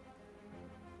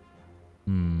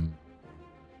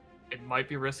 It might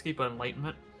be risky, but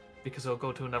Enlightenment, because it'll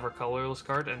go to another colorless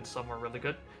card, and some are really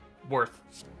good. Worth.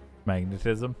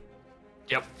 Magnetism?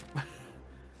 Yep.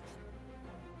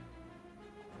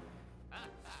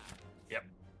 Yep.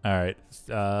 Alright.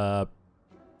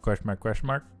 Question mark, question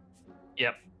mark?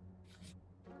 Yep.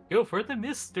 Go for the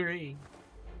mystery.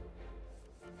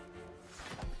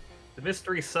 The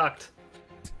mystery sucked.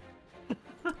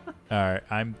 Alright,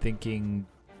 I'm thinking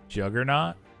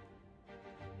Juggernaut?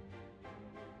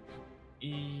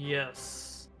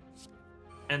 Yes.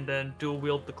 And then dual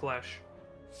wield the Clash.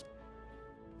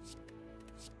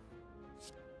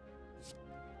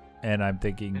 And I'm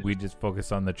thinking we just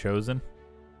focus on the Chosen?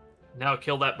 Now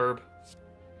kill that burb.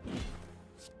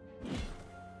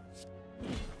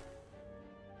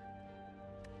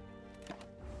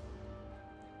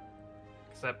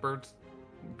 Because that bird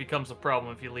becomes a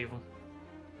problem if you leave him.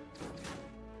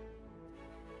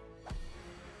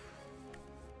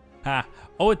 Ha!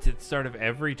 Oh, it's at the start of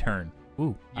every turn.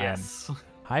 Ooh. Yes.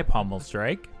 High Pommel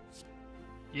Strike.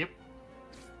 Yep.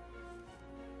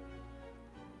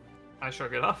 I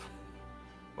shrug it off.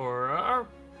 Or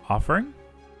Offering?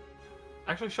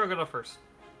 actually shrug it off first.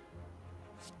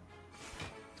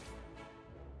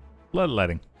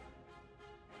 Bloodletting.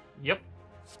 Yep.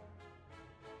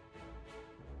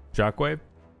 Shockwave?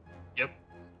 Yep.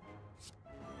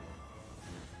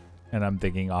 And I'm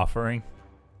thinking Offering.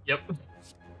 Yep.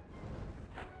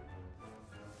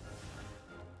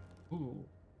 Ooh.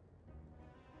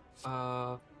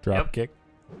 Drop Yep. kick.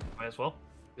 Might as well.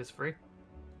 It's free.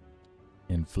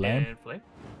 Inflame. Inflame.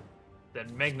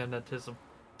 Then magnetism.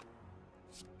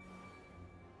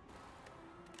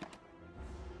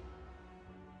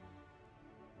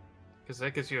 Because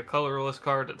that gives you a colorless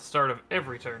card at the start of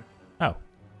every turn. Oh.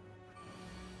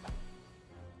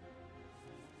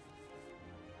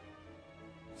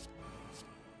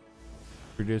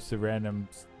 Reduce the random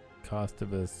cost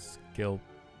of a skill.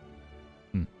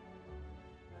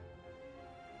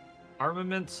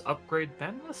 Armaments upgrade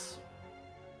madness?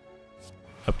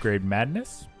 Upgrade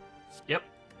madness? Yep.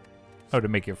 Oh, to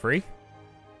make it free?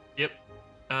 Yep.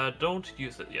 Don't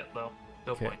use it yet, though.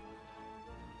 No Okay. point.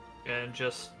 And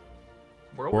just...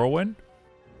 Whirlwind?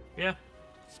 Yeah.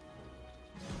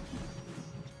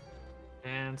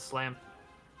 And slam.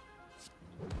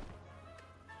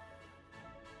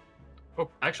 Oh,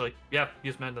 actually, yeah,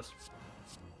 use madness.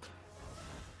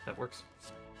 That works.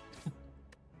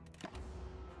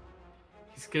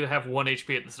 He's gonna have 1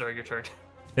 HP at the start of your turn.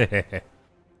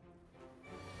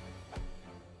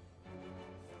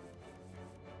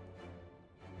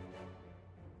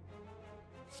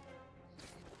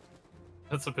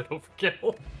 That's a bit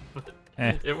overkill, but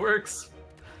it works.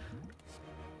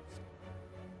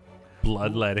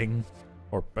 Bloodletting.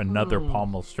 Or another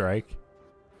pommel strike.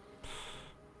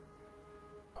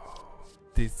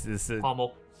 This is a...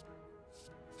 Pommel.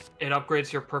 It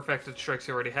upgrades your perfected strikes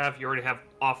you already have. You already have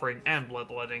offering and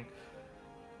bloodletting.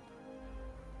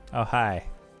 Oh, hi.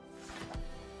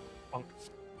 Bonk.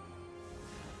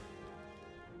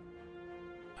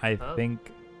 I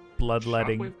think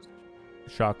bloodletting...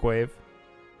 Shockwave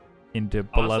into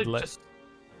Honestly, bloodlet.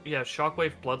 Yeah,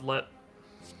 shockwave, bloodlet.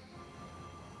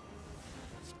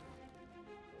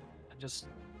 And just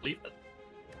leave it.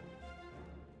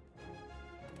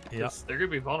 Yeah. They're going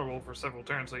to be vulnerable for several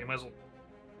turns, so you might as well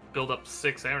build up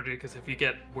 6 energy, because if you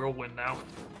get Whirlwind now,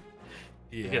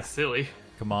 you get silly.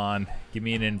 Come on. Give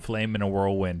me an Inflame and a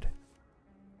Whirlwind.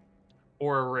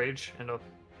 Or a Rage and a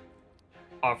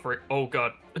Offering. Oh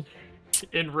god.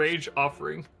 Enrage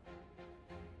Offering.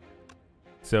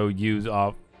 So use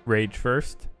off Rage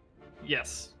first.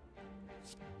 Yes.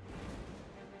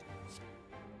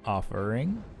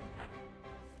 Offering.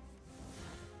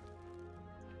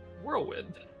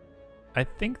 Whirlwind. I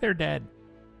think they're dead.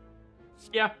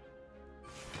 Yeah.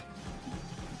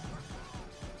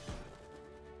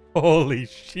 Holy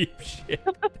sheep shit.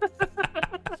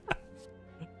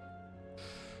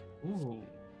 Ooh.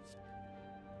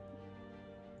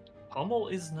 Pummel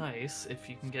is nice if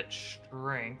you can get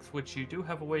strength, which you do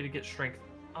have a way to get strength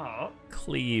up.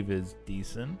 Cleave is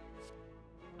decent.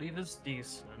 Cleave is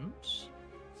decent.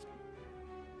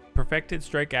 Perfected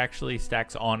Strike actually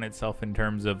stacks on itself in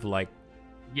terms of like...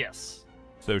 Yes.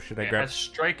 So should I It grab... has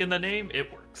strike in the name,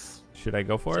 it works. Should I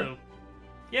go for it?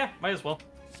 Yeah, might as well.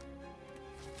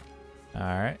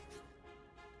 Alright.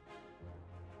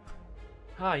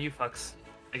 Ah, you fucks.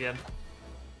 Again.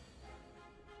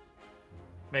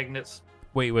 Magnets.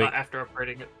 Wait. After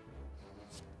upgrading it.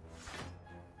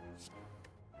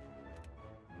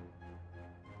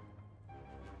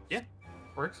 Yeah,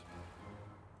 works.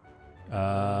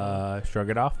 Shrug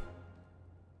it off.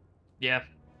 Yeah.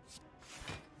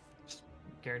 Just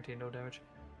guarantee no damage.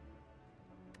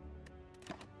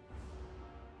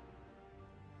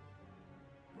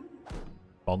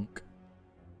 Bonk.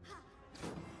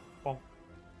 Bonk.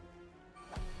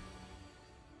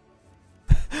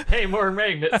 Hey, more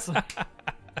magnets.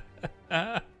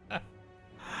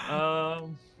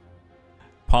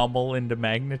 Pommel into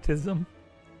magnetism.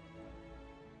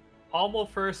 Pommel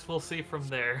first, we'll see from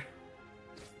there.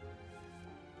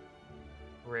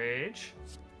 Rage.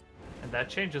 And that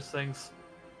changes things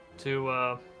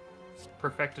to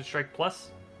Perfected Strike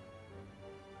Plus.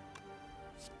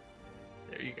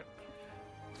 There you go.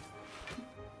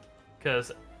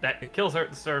 Because that kills her at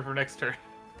the start of her next turn.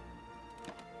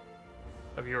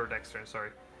 Of your next turn, sorry.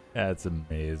 That's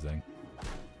amazing.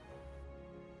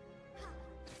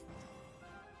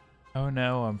 Oh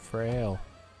no, I'm frail.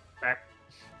 Back.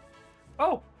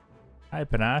 Oh! Hi,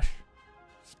 Panache.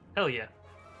 Hell yeah.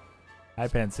 Hi,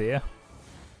 Pansia.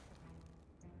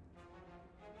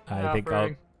 I think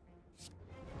I'll...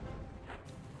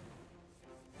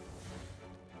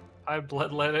 Hi,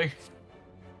 Bloodletting.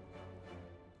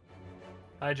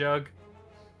 Hi, Jug.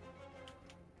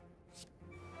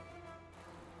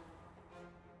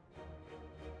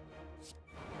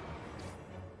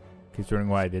 Keeps wondering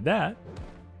why I did that.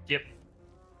 Yep.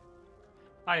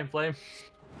 Hi, Inflame.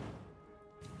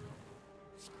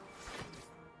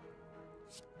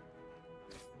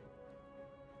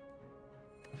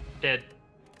 Dead.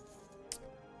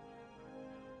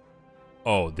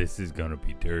 Oh, this is gonna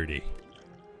be dirty.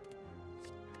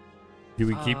 Do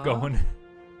we keep going?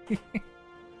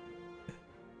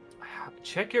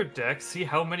 Check your deck, see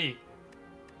how many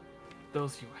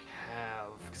those you have,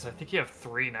 because I think you have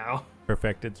 3 now.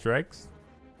 Perfected strikes.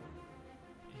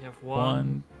 You have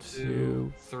one,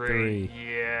 two, three. 3.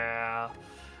 Yeah.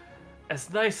 As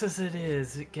nice as it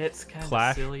is, it gets kind of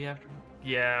Clash? silly after.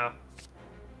 Yeah.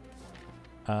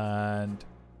 And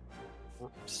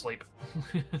Sleep.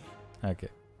 okay.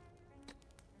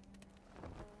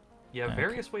 You have Okay.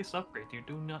 various ways to upgrade. You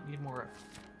do not need more.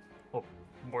 Oh,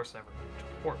 more sever.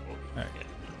 Or, oh, Alright.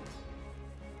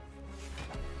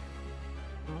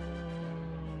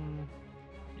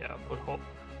 Yeah, but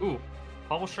ooh,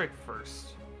 Pommel Strike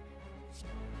first.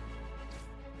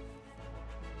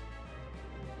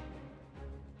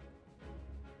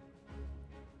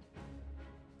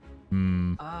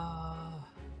 Hmm.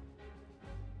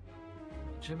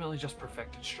 Legitimately just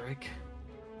Perfected Strike.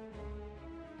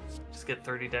 Just get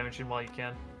 30 damage in while you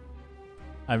can.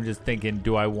 I'm just thinking,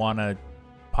 do I want to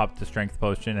pop the strength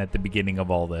potion at the beginning of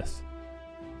all this?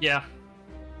 Yeah.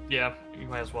 Yeah, you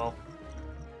might as well.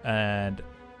 And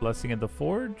Blessing of the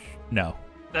Forge? No.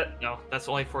 No, that's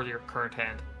only for your current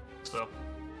hand. So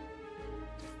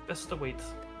best to wait.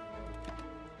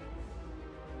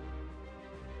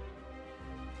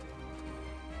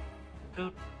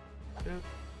 Doot, doot,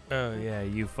 Oh yeah,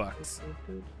 you fucks. doot,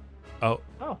 doot. Oh,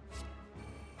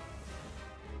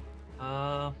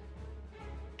 Oh.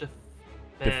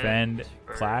 defend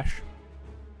first. clash.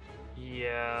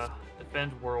 Yeah,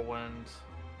 defend whirlwind.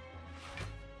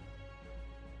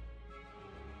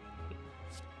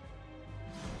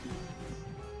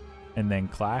 And then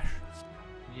clash.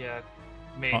 Yeah,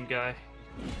 main guy.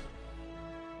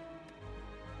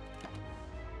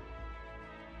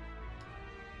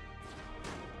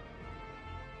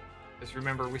 Just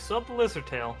remember, we still have the lizard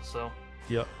tail, so.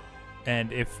 Yep.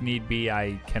 And if need be,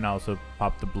 I can also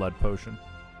pop the blood potion.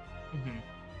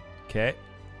 Okay.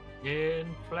 In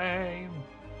flame.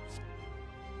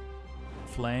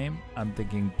 Flame. I'm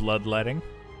thinking bloodletting.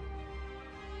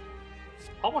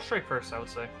 Almost straight first, I would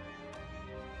say.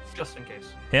 Just in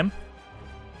case. Him?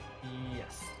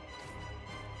 Yes.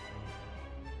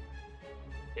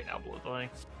 Okay, now bloodletting.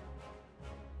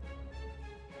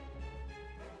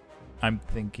 I'm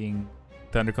thinking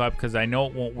thunderclap because I know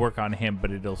it won't work on him,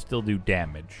 but it'll still do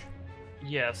damage.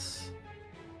 Yes.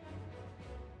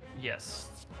 Yes.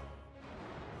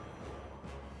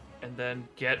 And then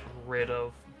get rid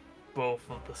of both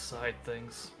of the side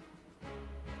things.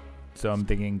 So I'm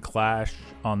thinking clash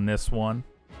on this one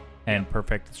and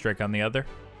perfect strike on the other.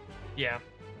 Yeah.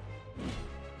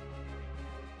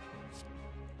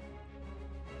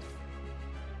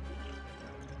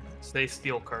 Stay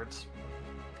steel cards.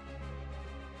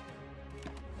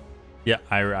 Yeah,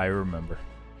 I remember.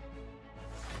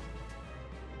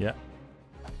 Yeah.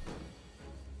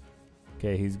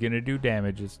 Okay, he's going to do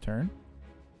damage this turn.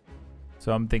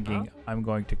 So I'm thinking I'm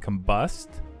going to combust.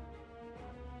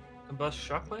 Combust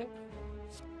shockwave?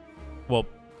 Well,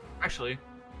 Actually,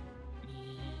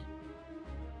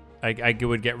 I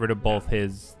would get rid of both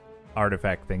his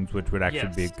artifact things, which would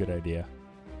actually be a Yes. good idea.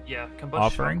 yeah, combust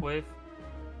Offering? shockwave.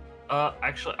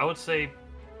 Actually, I would say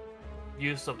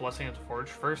use the Blessing of the Forge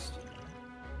first.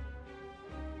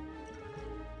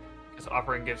 Because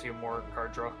offering gives you more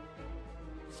card draw when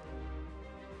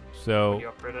So you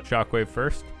upgrade it. shockwave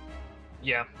first.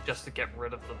 Yeah, just to get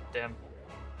rid of the damn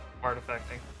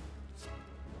artifacting.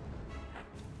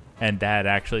 And that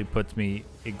actually puts me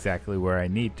exactly where I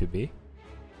need to be.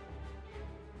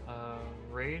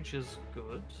 Rage is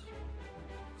good.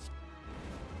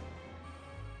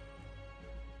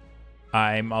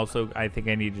 I think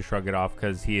I need to shrug it off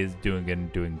because he is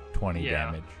doing 20 Yeah.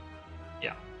 damage.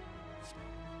 Yeah.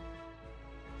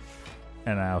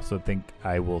 And I also think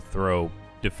I will throw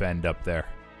defend up there.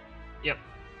 Yep.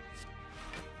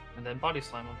 And then body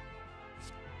slam him.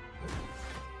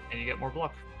 And you get more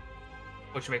block.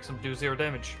 Which makes him do 0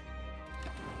 damage.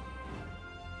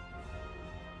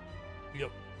 Yep.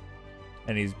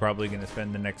 And he's probably going to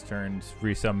spend the next turns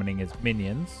resummoning his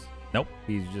minions. Nope,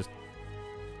 he's just...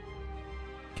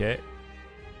 Okay.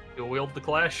 You'll wield the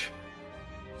clash.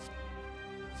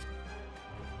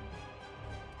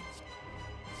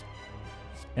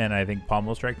 And I think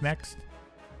Pommel Strike next.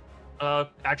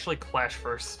 Actually clash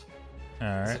first.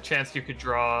 There's a Alright. chance you could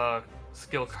draw a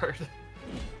skill card.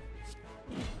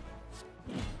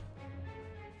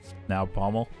 Now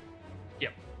Pommel.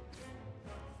 Yep.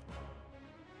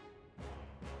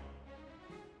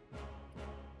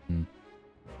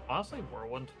 Honestly,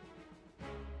 Whirlwind.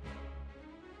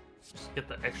 Just get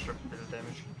the extra bit of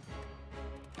damage.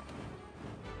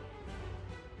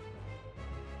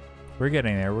 We're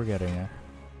getting there, we're getting there.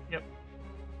 Yep.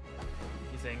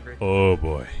 He's angry. Oh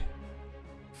boy.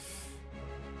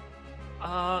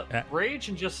 Rage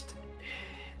and just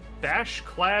bash,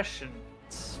 clash, and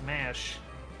smash.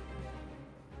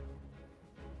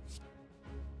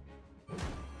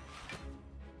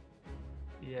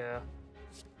 Yeah.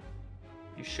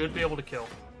 You should be able to kill.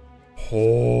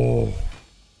 Oh.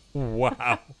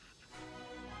 Wow.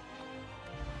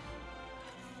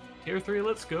 Tier 3,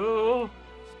 let's go.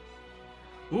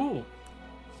 Ooh.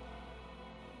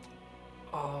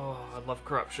 Oh, I love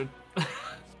corruption.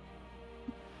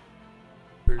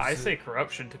 I say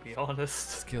corruption, to be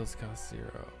honest. Skills cost 0.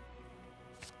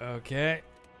 Okay.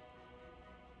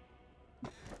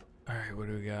 Alright, what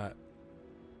do we got?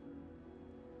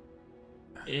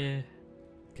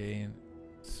 Gain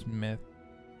Smith.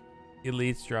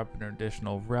 Elites drop an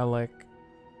additional relic.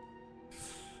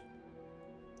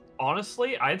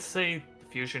 Honestly, I'd say the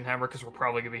Fusion Hammer because we're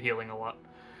probably going to be healing a lot.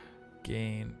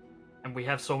 Gain. And we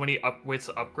have so many ways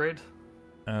to upgrade.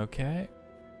 Okay.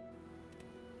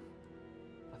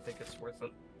 I think it's worth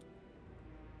it.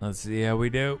 Let's see how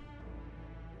we do.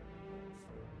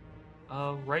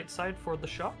 Right side for the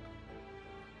shop?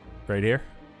 Right here?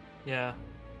 Yeah.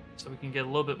 So we can get a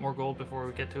little bit more gold before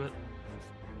we get to it.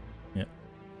 Yeah.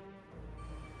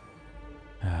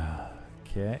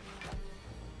 Okay.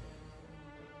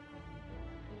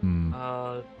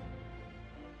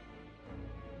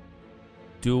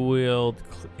 Dual wield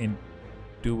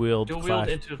clash,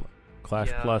 into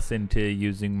clash plus into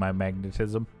using my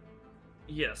magnetism.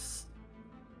 Yes.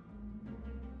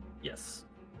 Yes.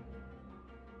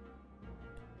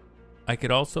 I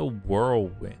could also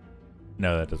whirlwind.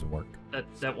 No, that doesn't work.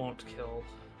 That won't kill,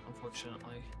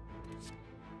 unfortunately.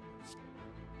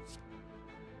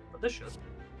 But this should.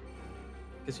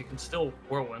 Because you can still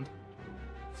whirlwind.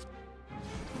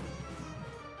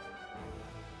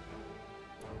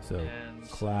 So And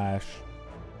clash.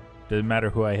 Doesn't matter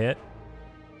who I hit.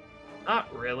 not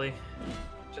really.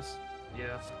 Just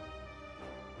yeah.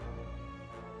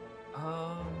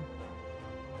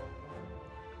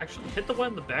 Actually, hit the one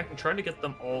in the back and trying to get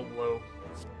them all low.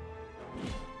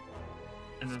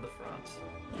 And then the front.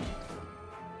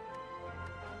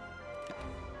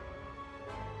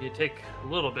 You take a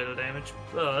little bit of damage,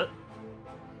 but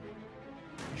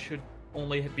you should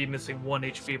only be missing 1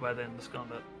 HP by the end of this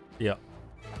combat. Yeah.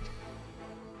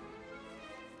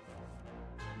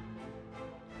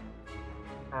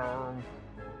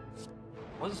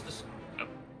 What is this? Oh.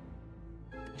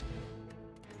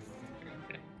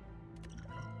 Okay.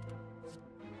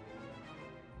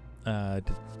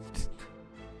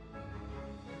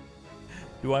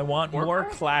 Do I want more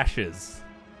Warcry? clashes?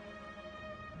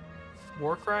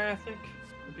 Warcry, I think,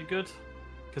 would be good.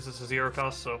 Because it's a 0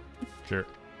 cost, so. Sure.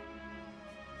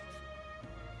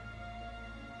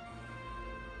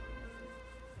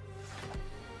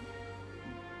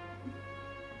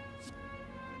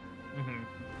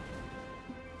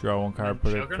 Draw 1 card, And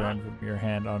put it Juggernaut? from your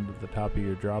hand onto the top of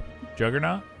your drop.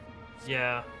 Juggernaut?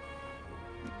 Yeah.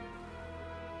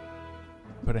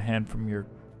 Put a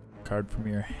card from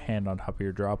your hand on top of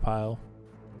your draw pile.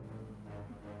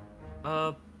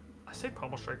 I say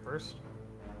Pommel Strike first.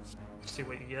 See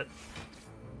what you get.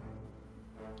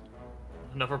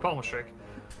 Another Pommel Strike.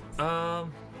 I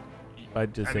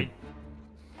just I say mean,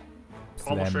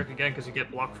 Pommel slam. Strike again because you get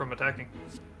blocked from attacking.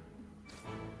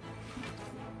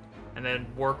 And then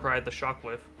Warcry the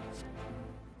Shockwave.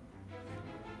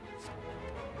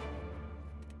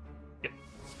 Yep.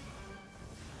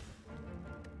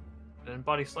 And then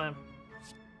Body Slam.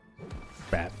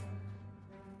 Bad.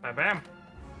 Bam bam.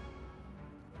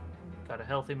 Got a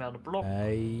healthy amount of block.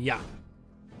 Yeah.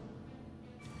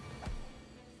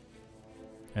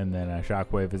 And then I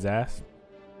shockwave his ass.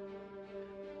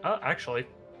 Actually,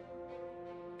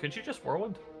 could you just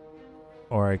Whirlwind?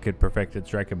 Or I could perfected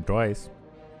strike him twice.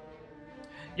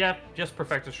 Yeah, just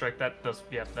Perfected Strike. That does,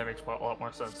 yeah, that makes a lot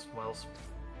more sense. Wells.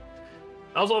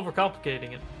 I was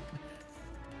overcomplicating it.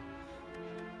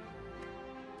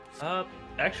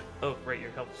 Actually, oh, right,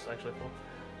 your health is actually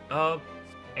full.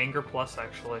 Anger plus,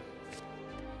 actually.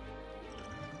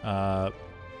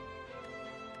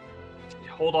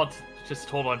 Just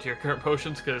hold on to your current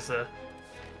potions, because, I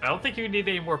don't think you need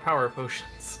any more power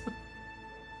potions.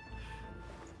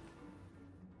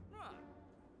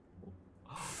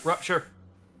 Rupture.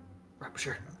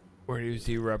 Rupture. Where do you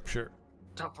see rupture?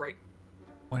 Top right.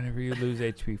 Whenever you lose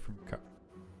HP from card.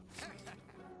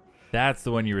 That's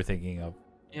the one you were thinking of.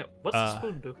 Yeah, what's the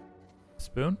spoon do?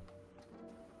 Spoon?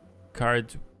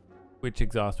 Cards which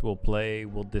exhaust will play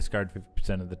will discard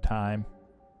 50% of the time.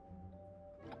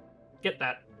 Get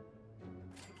that.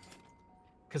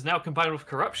 Because now combined with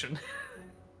corruption.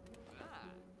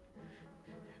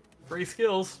 3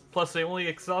 skills, plus they only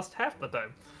exhaust half the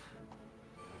time.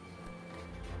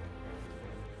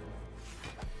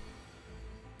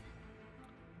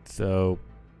 So,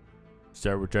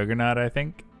 start with Juggernaut, I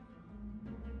think.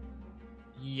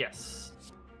 Yes.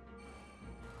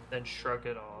 Then shrug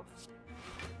it off.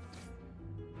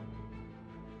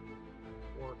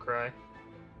 War cry.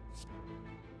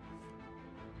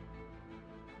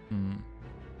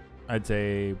 I'd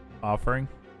say offering.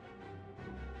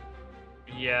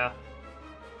 Yeah.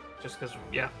 Just because,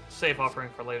 yeah, save offering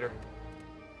for later.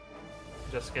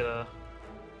 Just get a...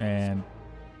 And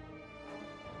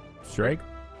strike.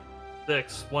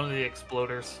 One of the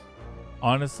exploders.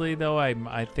 Honestly, though,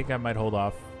 I think I might hold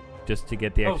off just to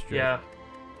get the extra. Oh, yeah.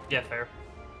 Yeah, fair.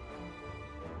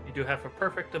 You do have a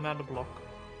perfect amount of block.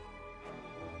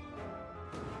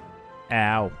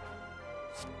 Ow.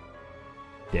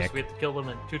 Dick. So we have to kill them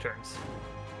in 2 turns.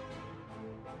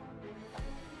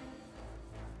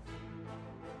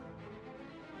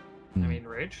 I mean,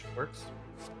 rage works.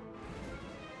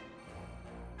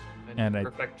 And I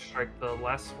perfect strike the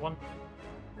last one.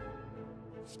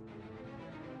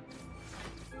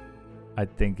 I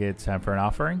think it's time for an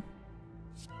offering.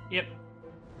 Yep.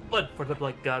 Blood for the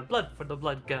blood god. Blood for the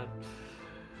blood god.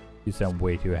 You sound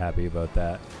way too happy about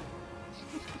that.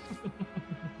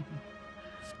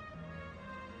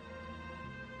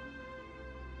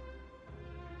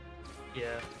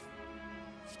 Yeah.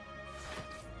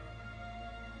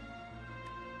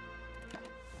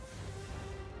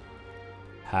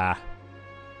 Ha.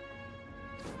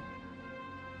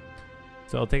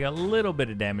 So I'll take a little bit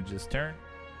of damage this turn.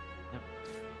 Yep.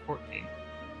 14.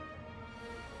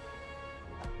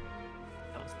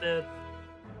 That was dead.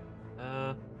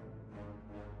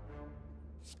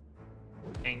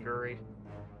 Angry.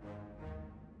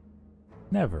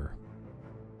 Never.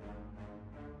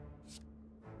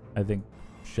 I think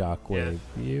shockwave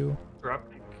you.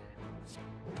 Dropping.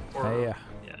 Yeah.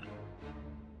 Yeah.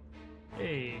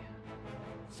 Hey.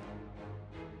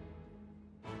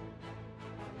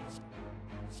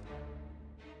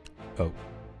 Oh.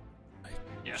 I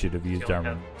should have used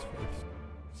armor first.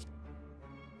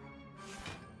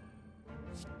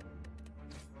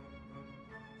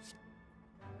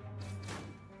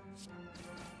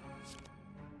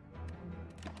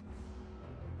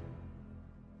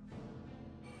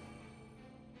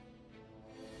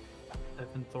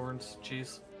 Evan Thorns,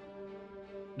 jeez.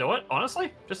 Know what?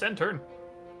 Honestly, just end turn.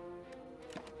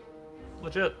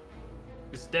 Legit.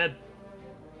 He's dead.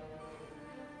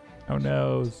 Oh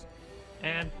no.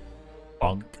 And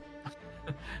Bonk.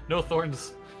 no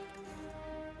thorns.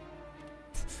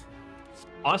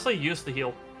 Honestly, use the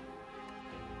heal.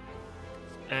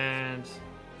 And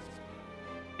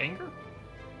anger?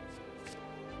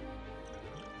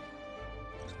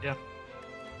 Yeah.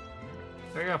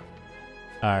 There you go.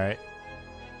 Alright.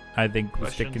 I think we're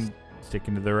Questions?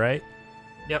 sticking to the right.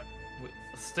 Yep.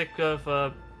 Stick of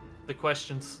the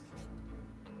questions.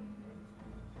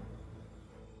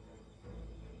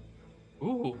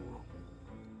 Ooh.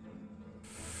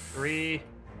 3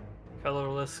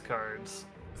 colorless cards.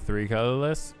 3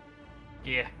 colorless.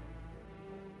 Yeah.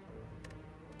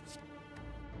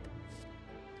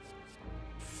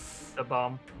 The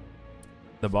bomb.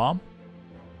 The bomb.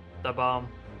 The bomb.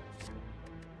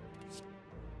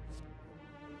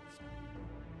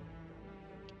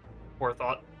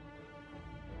 Forethought.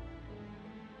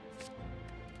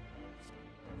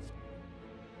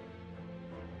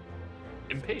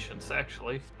 Impatience,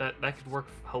 actually. That could work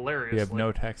hilariously. You have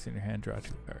no text in your hand. Draw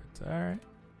 2 cards. All right.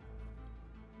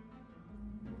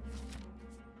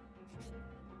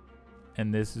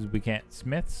 And this is we can't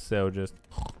smith, so just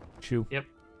chew. Yep.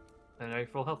 And now you're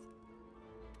full health.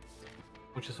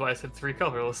 Which is why I said 3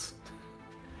 colorless.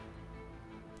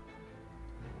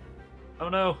 Oh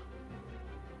no.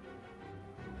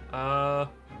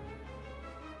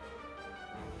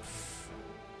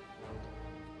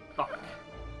 Fuck.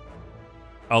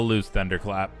 I'll lose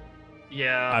Thunderclap.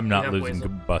 Yeah. I'm we not have losing ways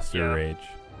of- Combustor yeah. Rage.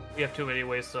 We have too many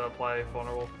ways to apply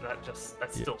vulnerable.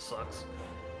 That still sucks.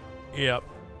 Yep.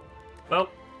 Well,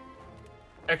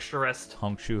 extra rest.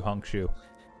 Honk shoe, honk shoe.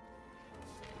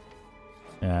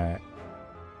 All right.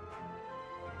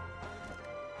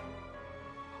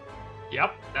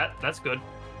 Yep, that's good.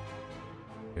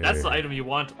 That's the item you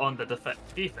want on the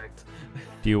defect.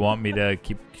 Do you want me to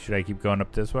keep? Should I keep going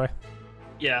up this way?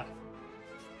 Yeah.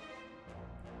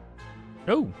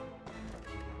 Oh.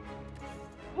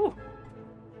 Ooh.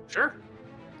 Sure.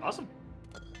 Awesome.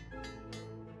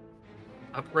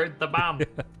 Upgrade the bomb.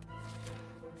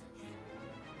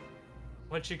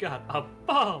 What you got? A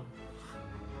bomb.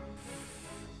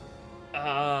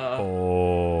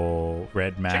 Oh,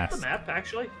 red mask. Check the map,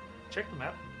 actually. Check the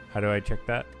map. How do I check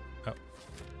that? Oh.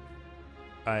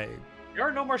 There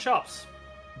are no more shops.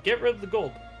 Get rid of the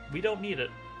gold. We don't need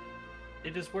it.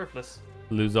 it is worthless.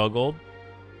 Lose all gold.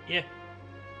 Yeah.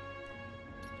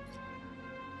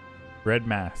 Red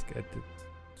mask. At the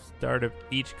start of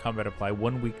each combat, apply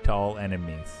 1 weak to all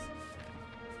enemies.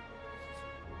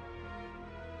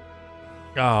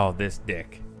 Oh, this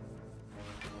dick.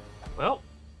 Well,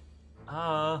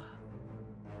 Alright,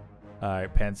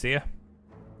 Panacea.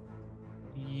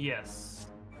 yes.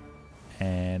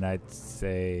 And I'd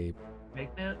say...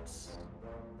 Magnets.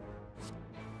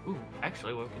 Ooh,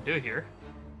 actually, what we can do here.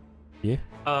 Yeah.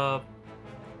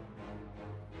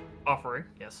 Offering,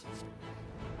 yes.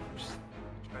 Just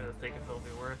trying to think if it'll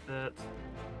be worth it.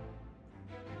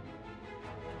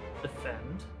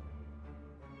 Defend.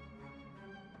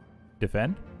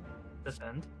 Defend?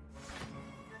 Defend.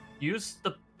 Use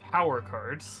the power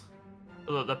cards.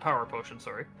 The power potion,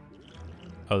 sorry.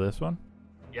 Oh, this one?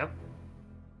 Yep.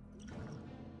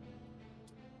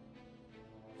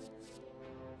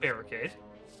 Barricade.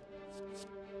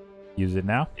 Use it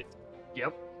now?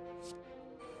 Yep.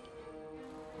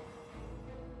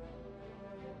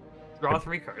 Draw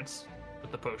 3 cards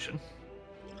with the potion.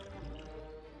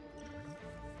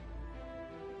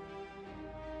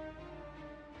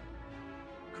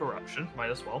 Corruption, might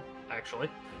as well, actually.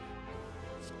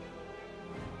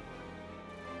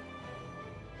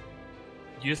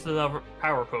 Use the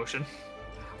power potion.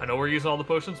 I know we're using all the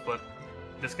potions, but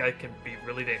this guy can be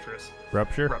really dangerous.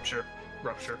 Rupture? Rupture.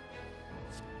 Rupture.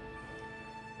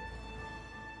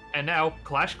 And now,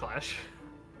 Clash Clash.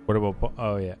 What about...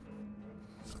 Oh, yeah.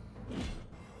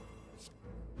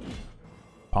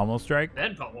 Pommel Strike?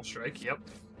 Then Pommel Strike, yep.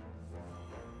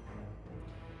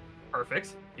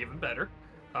 Perfect. Even better.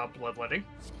 Bloodletting.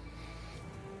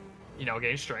 You know,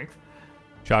 gain strength.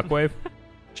 Shockwave?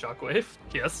 Shockwave,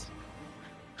 yes.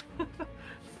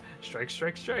 Strike,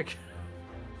 strike, strike.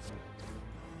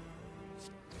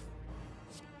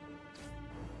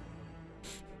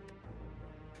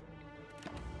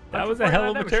 That was a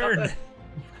hell of a turn.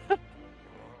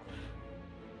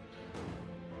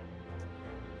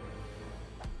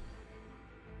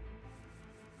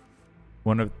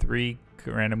 One of 3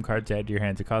 random cards add to your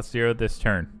hands. It costs 0 this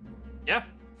turn. Yeah,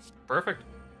 perfect.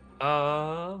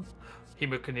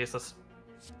 Hemokinesis.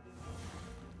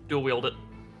 Dual wield it.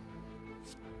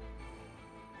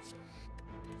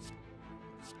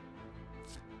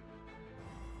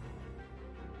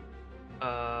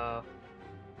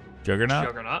 Juggernaut?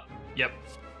 Juggernaut. Yep.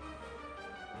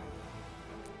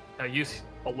 Now use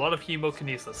a lot of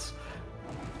hemokinesis.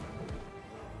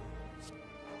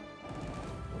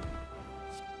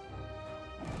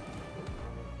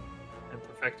 And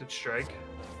perfected strike.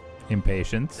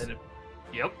 Impatience. And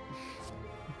yep.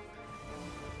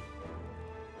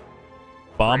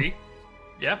 Bomb. Free.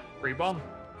 Yeah, free bomb.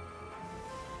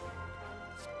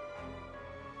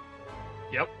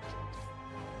 Yep.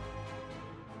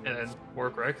 And then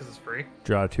work right because it's free.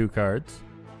 Draw 2 cards.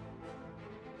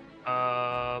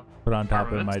 Put on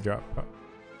top of my drop.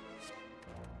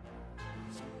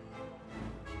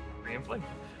 Free and flame.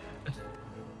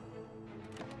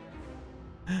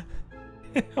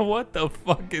 What the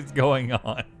fuck is going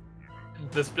on?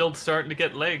 This build's starting to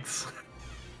get legs.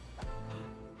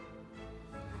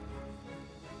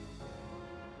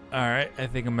 Alright, I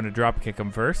think I'm gonna drop kick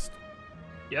him first.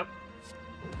 Yep.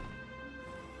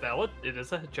 Valid. It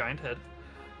is a giant head.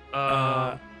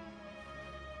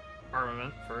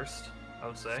 Armament first, I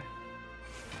would say.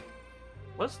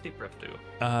 What does Deep Breath do?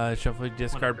 Shuffle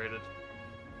discard. When upgraded.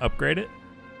 Upgrade it?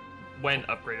 When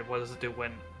upgraded. What does it do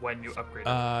when you upgrade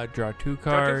it? Draw 2 Draw 2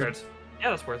 cards. cards.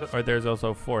 Yeah, that's worth it. Or there's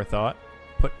also Forethought.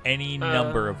 Put any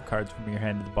number of cards from your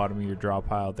hand at the bottom of your draw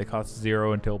pile. They cost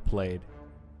 0 until played.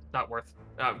 Not worth.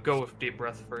 Go with Deep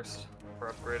Breath first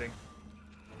for upgrading.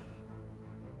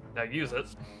 Now use it.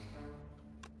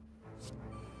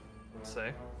 Let's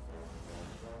say.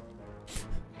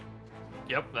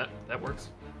 Yep, that works.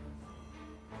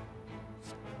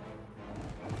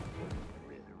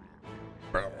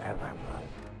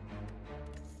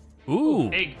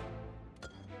 Ooh. Egg.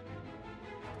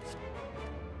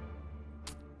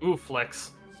 Ooh,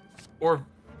 flex. Or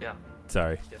yeah.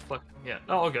 Sorry. Yeah, flex. Yeah.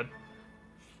 Oh, all good.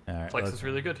 All right. Flex is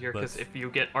really good here because if you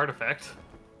get artifact,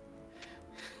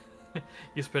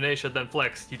 use Panacea then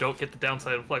flex. You don't get the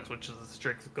downside of flex, which is the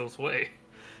strength that goes away.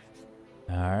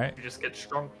 All right. You just get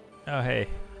strong. Oh hey.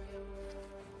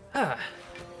 Ah.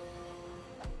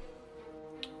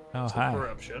 Oh So hi.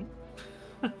 corruption.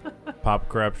 Pop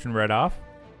corruption right off.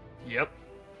 Yep.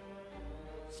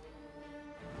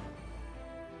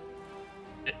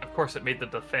 Of course, it made the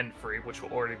defend free, which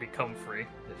will already become free.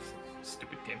 It's a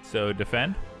stupid game. So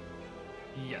defend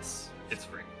Yes, it's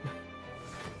free.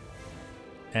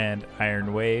 and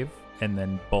Iron Wave, and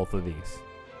then both of these.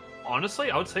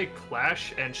 Honestly, I would say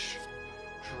clash and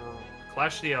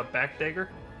clash the back dagger.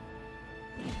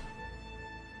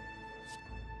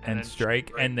 And then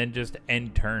strike, and then just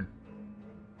end turn.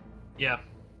 Yeah.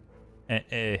 And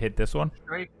hit this one.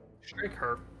 Strike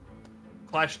her.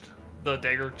 Clashed the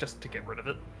dagger just to get rid of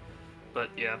it. But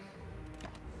yeah.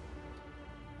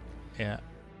 Yeah.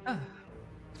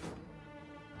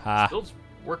 Ha. Still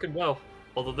working well.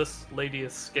 Although this lady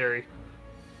is scary.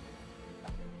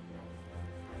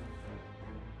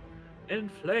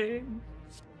 Inflame.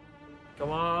 Come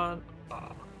on.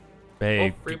 Hey,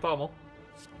 Oh, free pommel.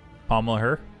 pommel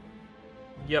her.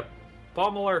 Yep.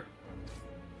 Pommel her.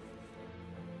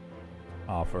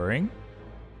 Offering.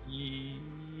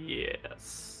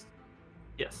 Yes.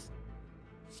 Yes.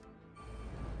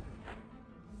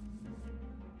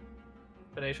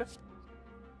 Venetia?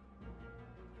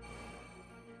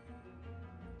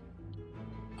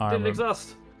 Didn't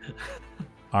exhaust.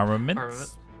 Armaments. Armament.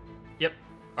 Yep.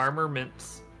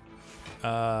 Armaments.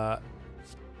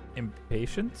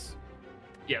 Impatience.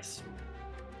 Yes.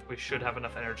 We should have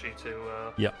enough energy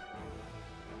to Yep.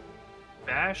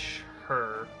 bash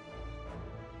her.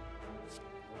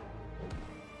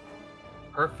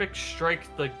 Perfect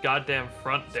strike the goddamn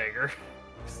front dagger.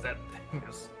 'Cause that thing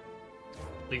is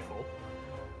lethal.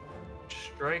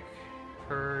 Strike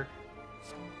her.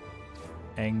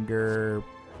 Anger.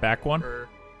 Back one. Her.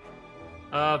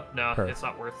 No, Her. it's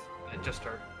not worth. Just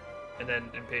her. And then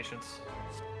impatience.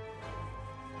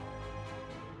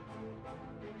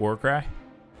 War cry.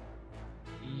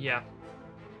 Yeah.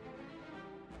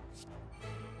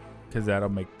 Because that'll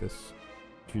make this.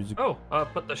 Choose a, Oh,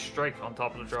 put the strike on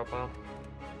top of the drop pile.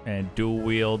 and dual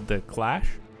wield the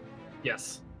clash.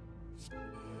 Yes.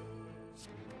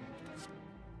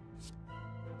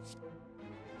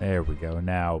 There we go.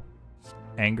 Now,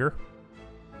 anger.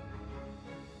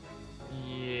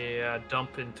 Yeah,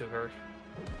 dump into her.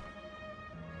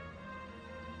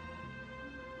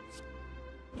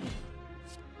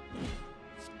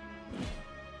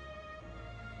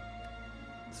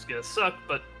 It's gonna suck,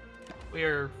 but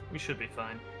we should be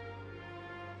fine.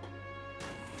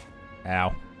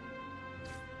 Ow.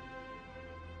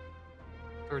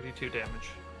 32 damage.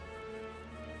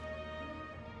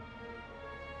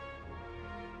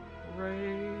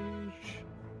 Rage.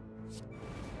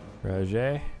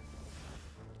 Roger.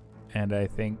 And I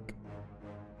think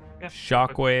Yeah.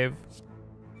 shockwave.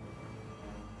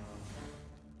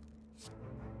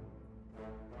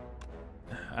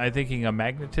 I'm thinking a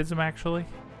magnetism actually.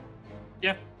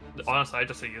 Yeah. Honestly, I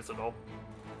just say use it all.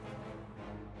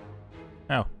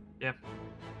 Oh. Yeah.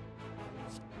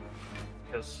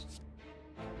 Because.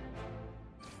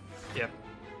 Yeah.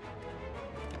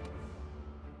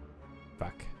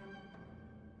 Fuck.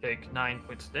 Take 9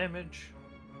 points of damage.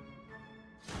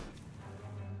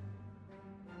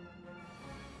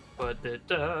 But it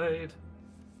died.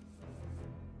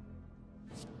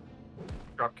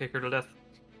 Drop kick her to death.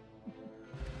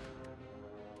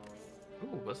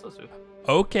 Ooh, what's this do?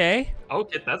 Okay.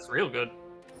 Okay, that's real good.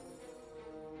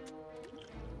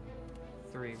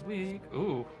 3 weak.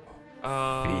 Ooh.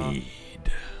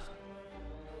 Feed.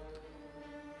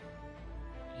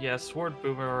 Yeah, sword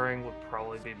boomerang would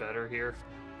probably be better here.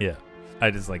 Yeah. I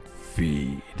just like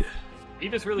feed.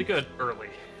 Feed is really good early.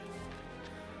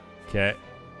 Okay.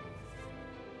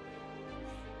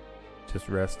 Just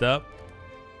rest up.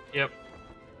 Yep.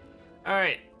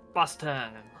 Alright, boss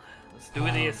time. Let's do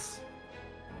this.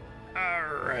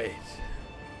 Alright.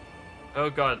 Oh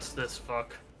god, it's this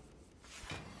fuck.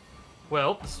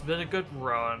 Well, this has been a good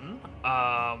run.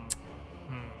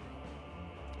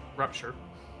 Rupture.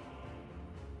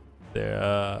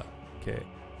 There, okay.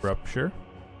 Rupture.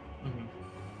 Mm-hmm.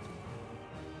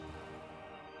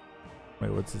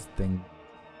 Wait, what's this thing?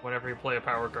 Whenever you play a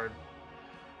power card.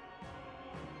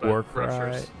 But War cry.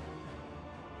 Ruptures.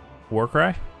 War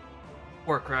cry?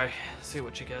 War cry. See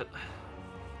what you get.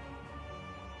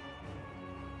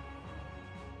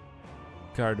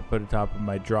 Card to put atop of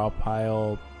my draw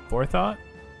pile. Forethought?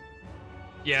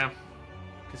 Yeah.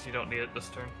 Because you don't need it this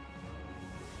turn.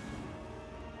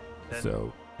 Then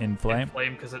So, inflame?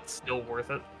 Inflame because it's still worth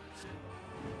it.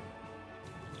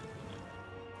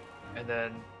 And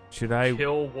then Should I?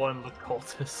 kill one of the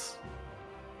cultists.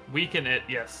 Weaken it,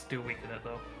 yes, do weaken it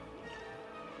though.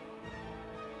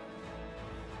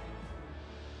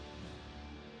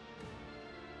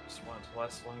 Just want it to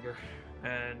last longer.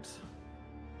 And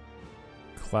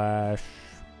Clash.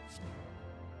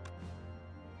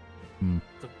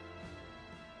 the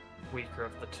weaker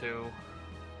of the two.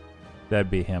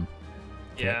 That'd be him.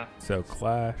 Okay, Yeah. So,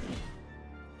 clash.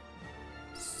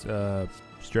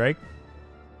 Strike?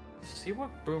 See what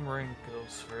boomerang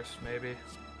goes first, maybe.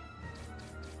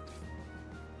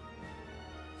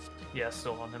 Yeah,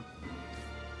 still on him.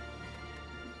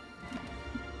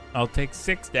 I'll take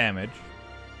 6 damage.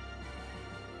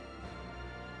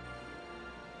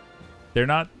 They're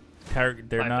not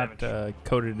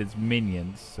coded as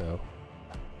minions, so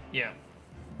Yeah.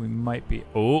 we might be.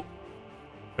 Oh,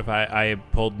 if I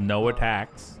pulled no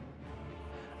attacks.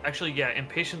 Actually, yeah,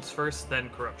 impatience first, then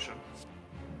corruption.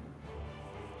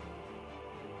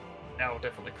 Now,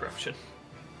 definitely corruption.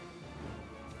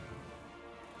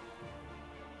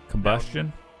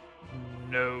 Combustion?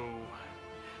 No.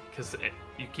 Because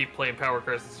you keep playing power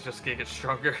cards, it's just gonna get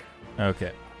stronger.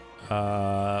 Okay.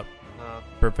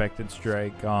 Perfected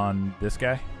strike on this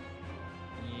guy?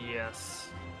 Yes.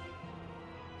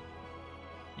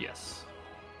 Yes.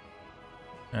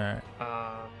 Alright.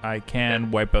 I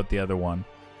can wipe out the other one.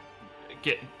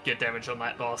 Get damage on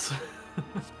that boss.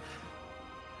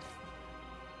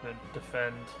 Then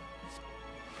defend.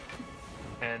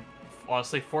 And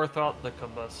honestly, forethought the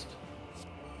combust.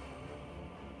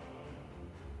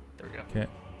 There we go. Okay.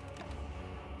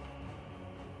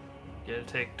 Gonna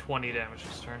take 20 damage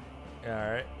this turn.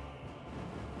 Alright.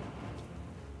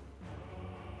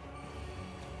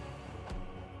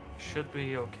 Should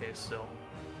be okay still.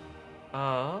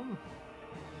 No,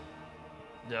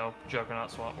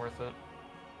 Juggernaut's not worth it.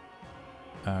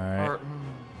 Alright. Or,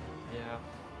 yeah.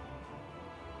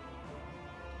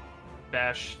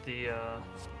 Bash the,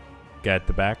 Got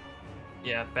the back.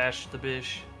 yeah, bash the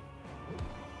bish.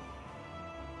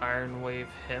 Iron Wave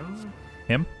him?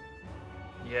 Him?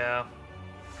 Yeah,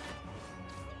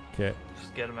 Okay.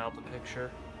 just get him out the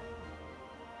picture.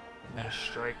 And just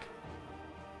strike.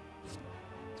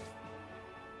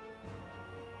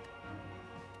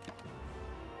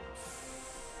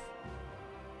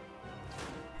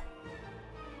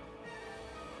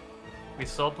 We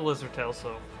still have the lizard tail,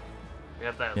 so we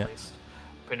have that at least.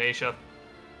 Panacia.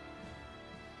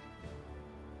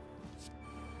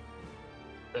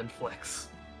 Then flex.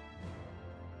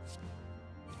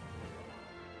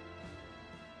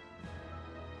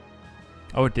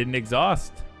 Oh, it didn't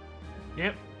exhaust.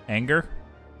 Yep. Anger?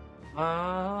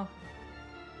 Shockwave.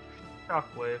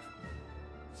 Let's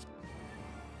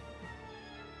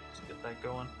get that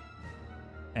going.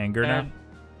 Anger now?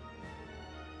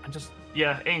 And just,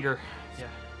 yeah, anger. Yeah.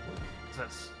 'Cause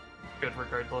that's good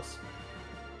regardless.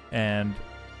 And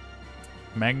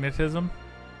magnetism?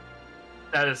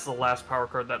 That is the last power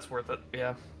card that's worth it,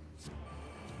 yeah.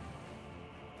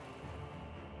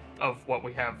 Of what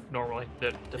we have normally.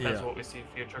 That depends on what we see in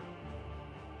the future.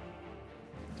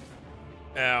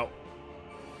 Ow.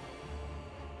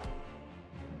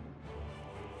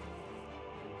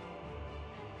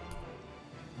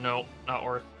 No, not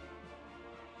worth.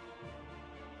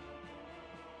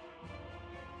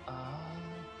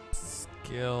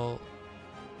 Skill.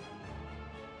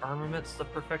 Armament's the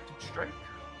perfected strike.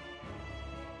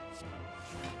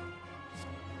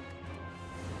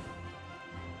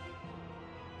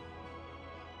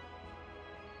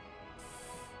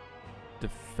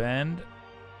 Defend.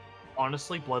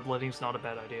 Honestly, bloodletting's not a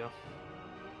bad idea.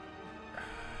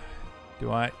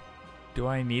 Do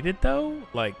I need it though?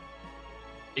 Like,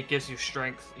 It gives you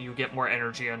strength. You get more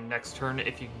energy on next turn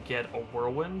if you can get a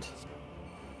whirlwind.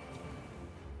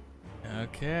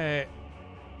 okay.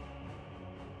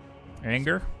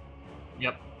 Anger?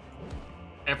 Yep.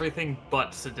 Everything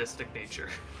but sadistic nature.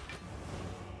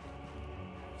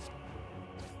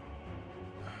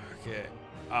 Okay.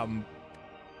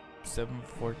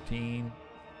 714.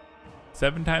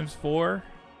 7 times 4?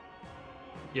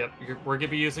 Yep, we're gonna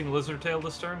be using Lizard Tail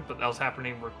this turn, but that was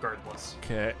happening regardless.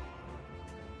 Okay.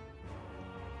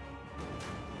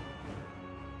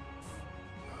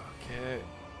 Okay.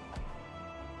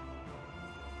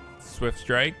 Swift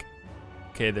strike.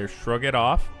 Okay, there's shrug it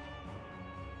off.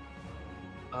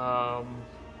 Oh,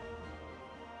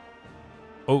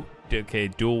 okay,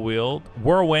 dual wield.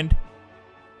 Whirlwind.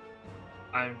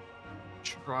 I'm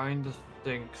trying to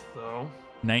think though.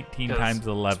 19 'Cause, times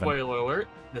 11. Spoiler alert,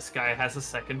 this guy has a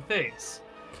second phase.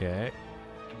 Okay.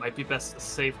 It might be best to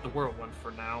save the whirlwind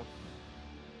for now.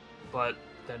 But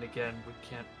then again, we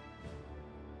can't.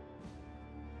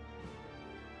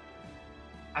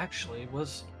 Actually, what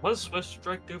does Swift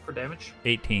Strike do for damage?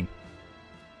 18.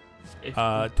 If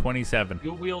 27.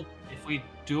 if we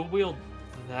dual wield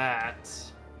that,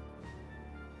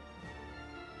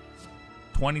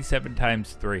 27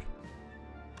 times 3.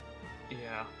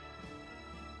 yeah.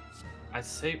 I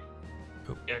say,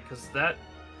 Oh. yeah, because that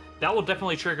will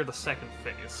definitely trigger the second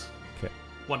phase. Okay.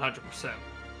 100%.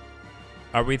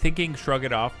 Are we thinking shrug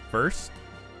it off first?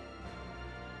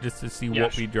 Just to see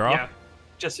what we draw? Yeah,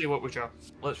 just see what we draw.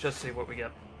 Let's just see what we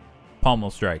get.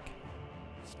 Pommel strike.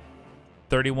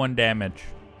 31 damage.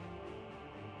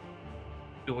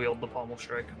 to wield the pommel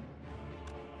strike.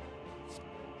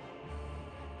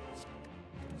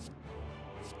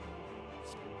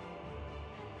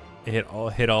 Hit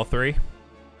all three.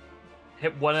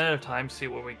 Hit one at a time. See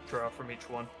what we draw from each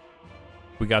one.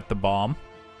 We got the bomb.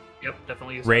 Yep,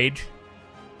 definitely use Rage.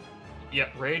 That. Yeah,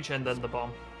 rage and then the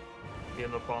bomb. The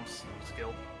bomb's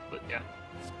skill, but yeah.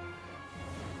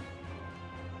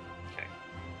 Okay.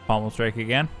 Pommel strike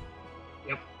again.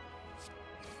 Yep.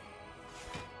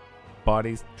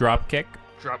 Bodies drop kick.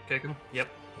 Drop kick him. Yep.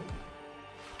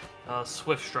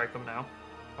 Swift strike him now,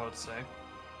 I would say.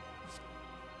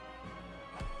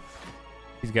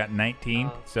 He's got 19,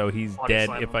 so he's dead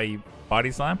if I body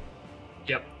slam.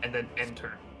 Yep, and then end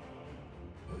turn.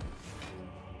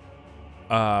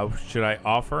 Should I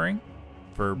offering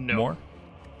for more?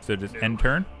 So just end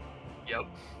turn? Yep.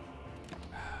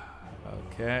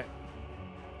 Okay.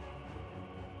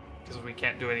 Because we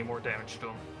can't do any more damage to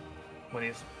him when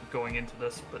he's going into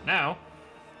this. But now...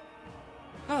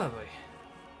 Oh, boy.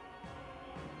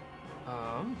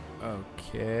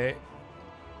 Okay.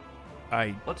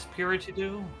 What's Purity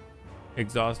do?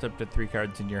 Exhaust up to 3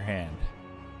 cards in your hand.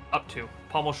 Up to.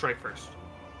 Pommel strike first.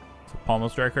 So pommel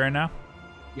strike right now?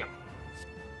 Yep.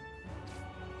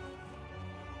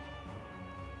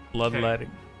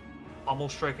 Bloodletting. Pommel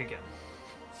strike again.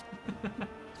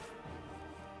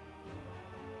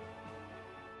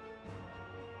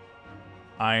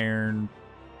 Iron.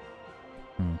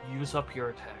 Use up your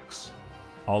attacks.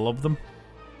 All of them?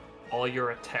 All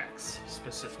your attacks,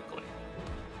 specifically.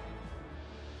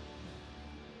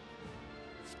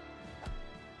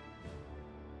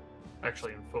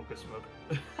 Actually, in focus mode.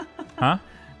 Huh?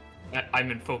 I'm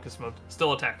in focus mode.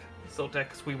 Still attack. Still attack,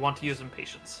 because we want to use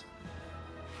impatience.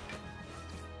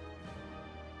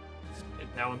 And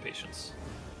now impatience.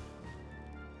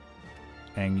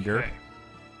 Anger. Okay.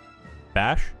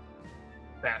 Bash.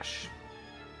 Bash.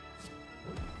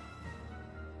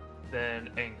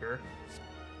 Then anger.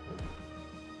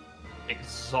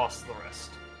 Exhaust the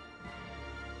rest.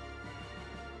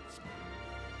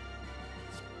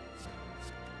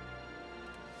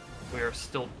 We are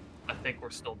still... I think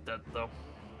we're still dead, though.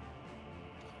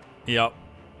 Yep.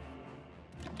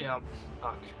 Yep.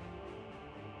 Fuck.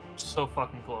 So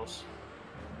fucking close.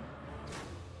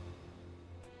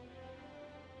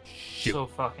 Shoot. So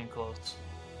fucking close.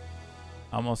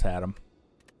 Almost had him.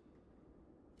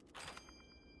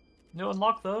 No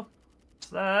unlock, though. It's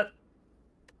that.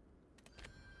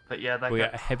 But yeah, that We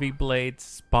got... got heavy blades,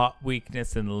 spot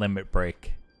weakness, and limit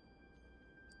break.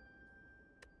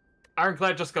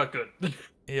 Ironclad just got good.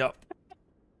 Yep.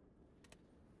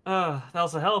 That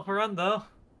was a hell of a run, though.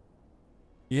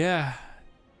 Yeah.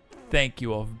 Thank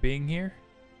you all for being here.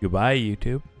 Goodbye,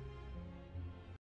 YouTube.